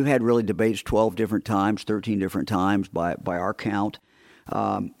 We've had really debates 12 different times, 13 different times by our count.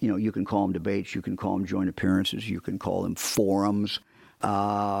 You can call them debates, you can call them joint appearances, you can call them forums.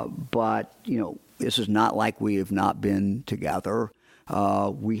 But this is not like we have not been together.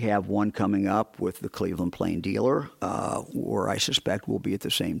 We have one coming up with the Cleveland Plain Dealer, where I suspect we'll be at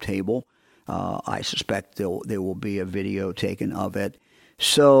the same table. I suspect there will be a video taken of it.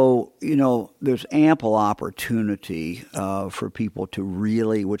 So, there's ample opportunity for people to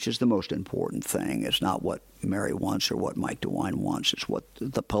really, which is the most important thing. It's not what Mary wants or what Mike DeWine wants. It's what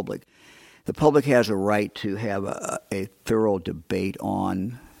the public has a right to have a thorough debate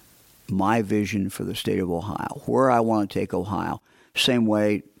on my vision for the state of Ohio, where I want to take Ohio. Same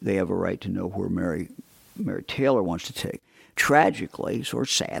way they have a right to know where Mary Taylor wants to take. tragically, or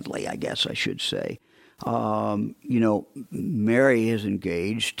sadly, I guess I should say, Mary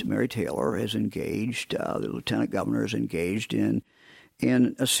Taylor has engaged, the lieutenant governor is engaged in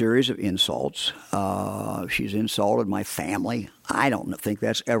a series of insults. She's insulted my family. I don't think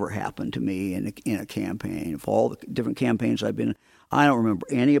that's ever happened to me in a campaign. Of all the different campaigns I've been in, I don't remember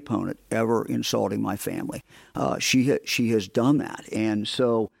any opponent ever insulting my family. She has done that, and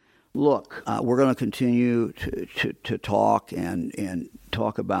so look, we're going to continue to talk and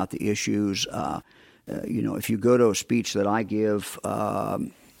talk about the issues. If you go to a speech that I give,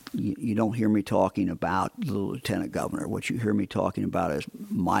 you don't hear me talking about the lieutenant governor. What you hear me talking about is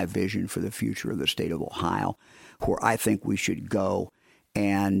my vision for the future of the state of Ohio, where I think we should go,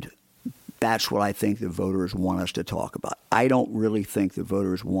 and that's what I think the voters want us to talk about. I don't really think the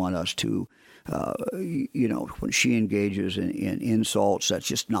voters want us to, when she engages in insults, that's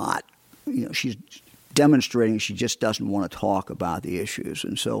just not, she's demonstrating she just doesn't want to talk about the issues.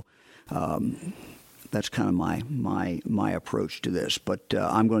 And so that's kind of my approach to this. But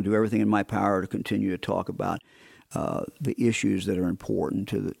I'm going to do everything in my power to continue to talk about the issues that are important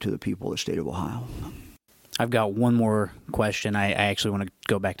to the people of the state of Ohio. I've got one more question. I actually want to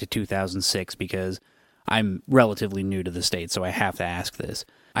go back to 2006 because I'm relatively new to the state, so I have to ask this.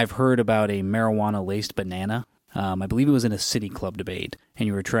 I've heard about a marijuana-laced banana. I believe it was in a city club debate, and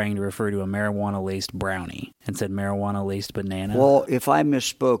you were trying to refer to a marijuana-laced brownie and said marijuana-laced banana. Well, if I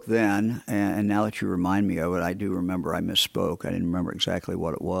misspoke then, and now that you remind me of it, I do remember I misspoke. I didn't remember exactly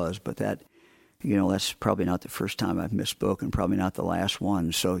what it was, but that, that's probably not the first time I've misspoken, probably not the last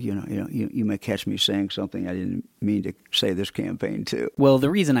one. So, you may catch me saying something I didn't mean to say this campaign too. Well, the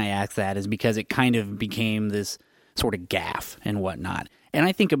reason I ask that is because it kind of became this sort of gaffe and whatnot. And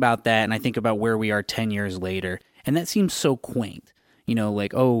I think about that, and I think about where we are 10 years later, and that seems so quaint.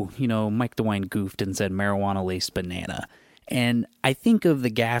 Mike DeWine goofed and said marijuana-laced banana. And I think of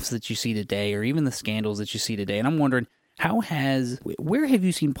the gaffes that you see today, or even the scandals that you see today, and I'm wondering, where have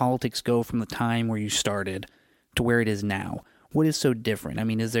you seen politics go from the time where you started to where it is now? What is so different? I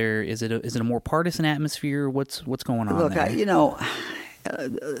mean, is it a more partisan atmosphere? What's going on there? Look,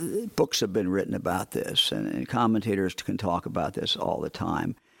 books have been written about this, and commentators can talk about this all the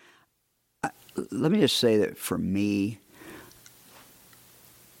time. Let me just say that for me,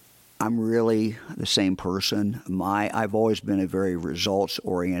 I'm really the same person. I've always been a very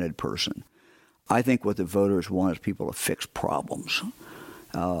results-oriented person. I think what the voters want is people to fix problems.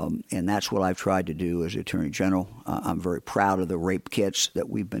 And that's what I've tried to do as Attorney General. I'm very proud of the rape kits that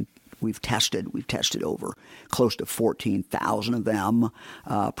we've tested. We've tested over close to 14,000 of them,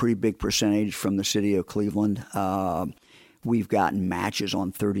 pretty big percentage from the city of Cleveland. We've gotten matches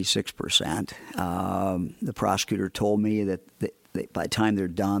on 36%. The prosecutor told me that by the time they're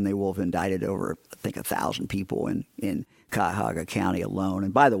done, they will have indicted over, I think, 1,000 people in Cuyahoga County alone.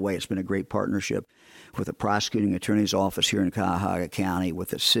 And by the way, it's been a great partnership with the prosecuting attorney's office here in Cuyahoga County, with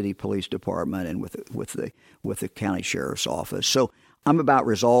the city police department, and with the county sheriff's office. So I'm about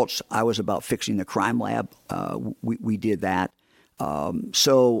results. I was about fixing the crime lab. We did that.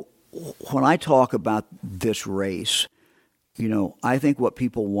 So when I talk about this race, I think what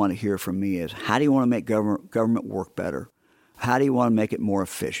people want to hear from me is, how do you want to make government work better? How do you want to make it more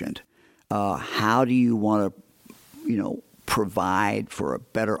efficient? How do you want to, provide for a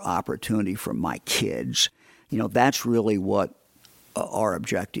better opportunity for my kids? That's really what our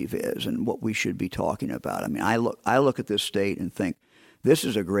objective is and what we should be talking about. I mean, I look at this state and think, this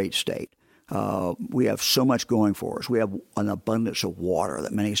is a great state. We have so much going for us. We have an abundance of water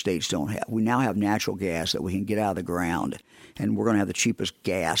that many states don't have. We now have natural gas that we can get out of the ground, and we're going to have the cheapest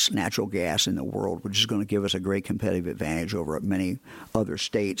natural gas in the world, which is going to give us a great competitive advantage over many other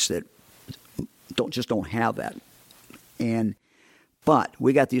states that don't have that. But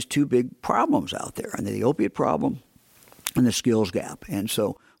we got these two big problems out there, and the opiate problem and the skills gap. And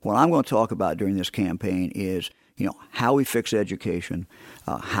so what I'm going to talk about during this campaign is, how we fix education,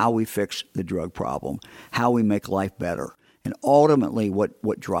 how we fix the drug problem, how we make life better. And ultimately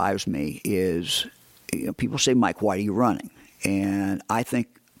what drives me is, people say, Mike, why are you running? And I think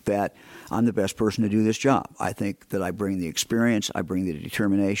that I'm the best person to do this job. I think that I bring the experience, I bring the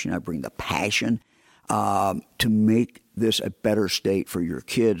determination, I bring the passion to make this a better state for your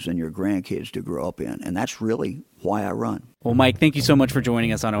kids and your grandkids to grow up in. And that's really why I run. Well, Mike, thank you so much for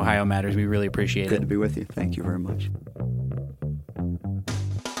joining us on Ohio Matters. We really appreciate it. Good to be with you. Thank you very much.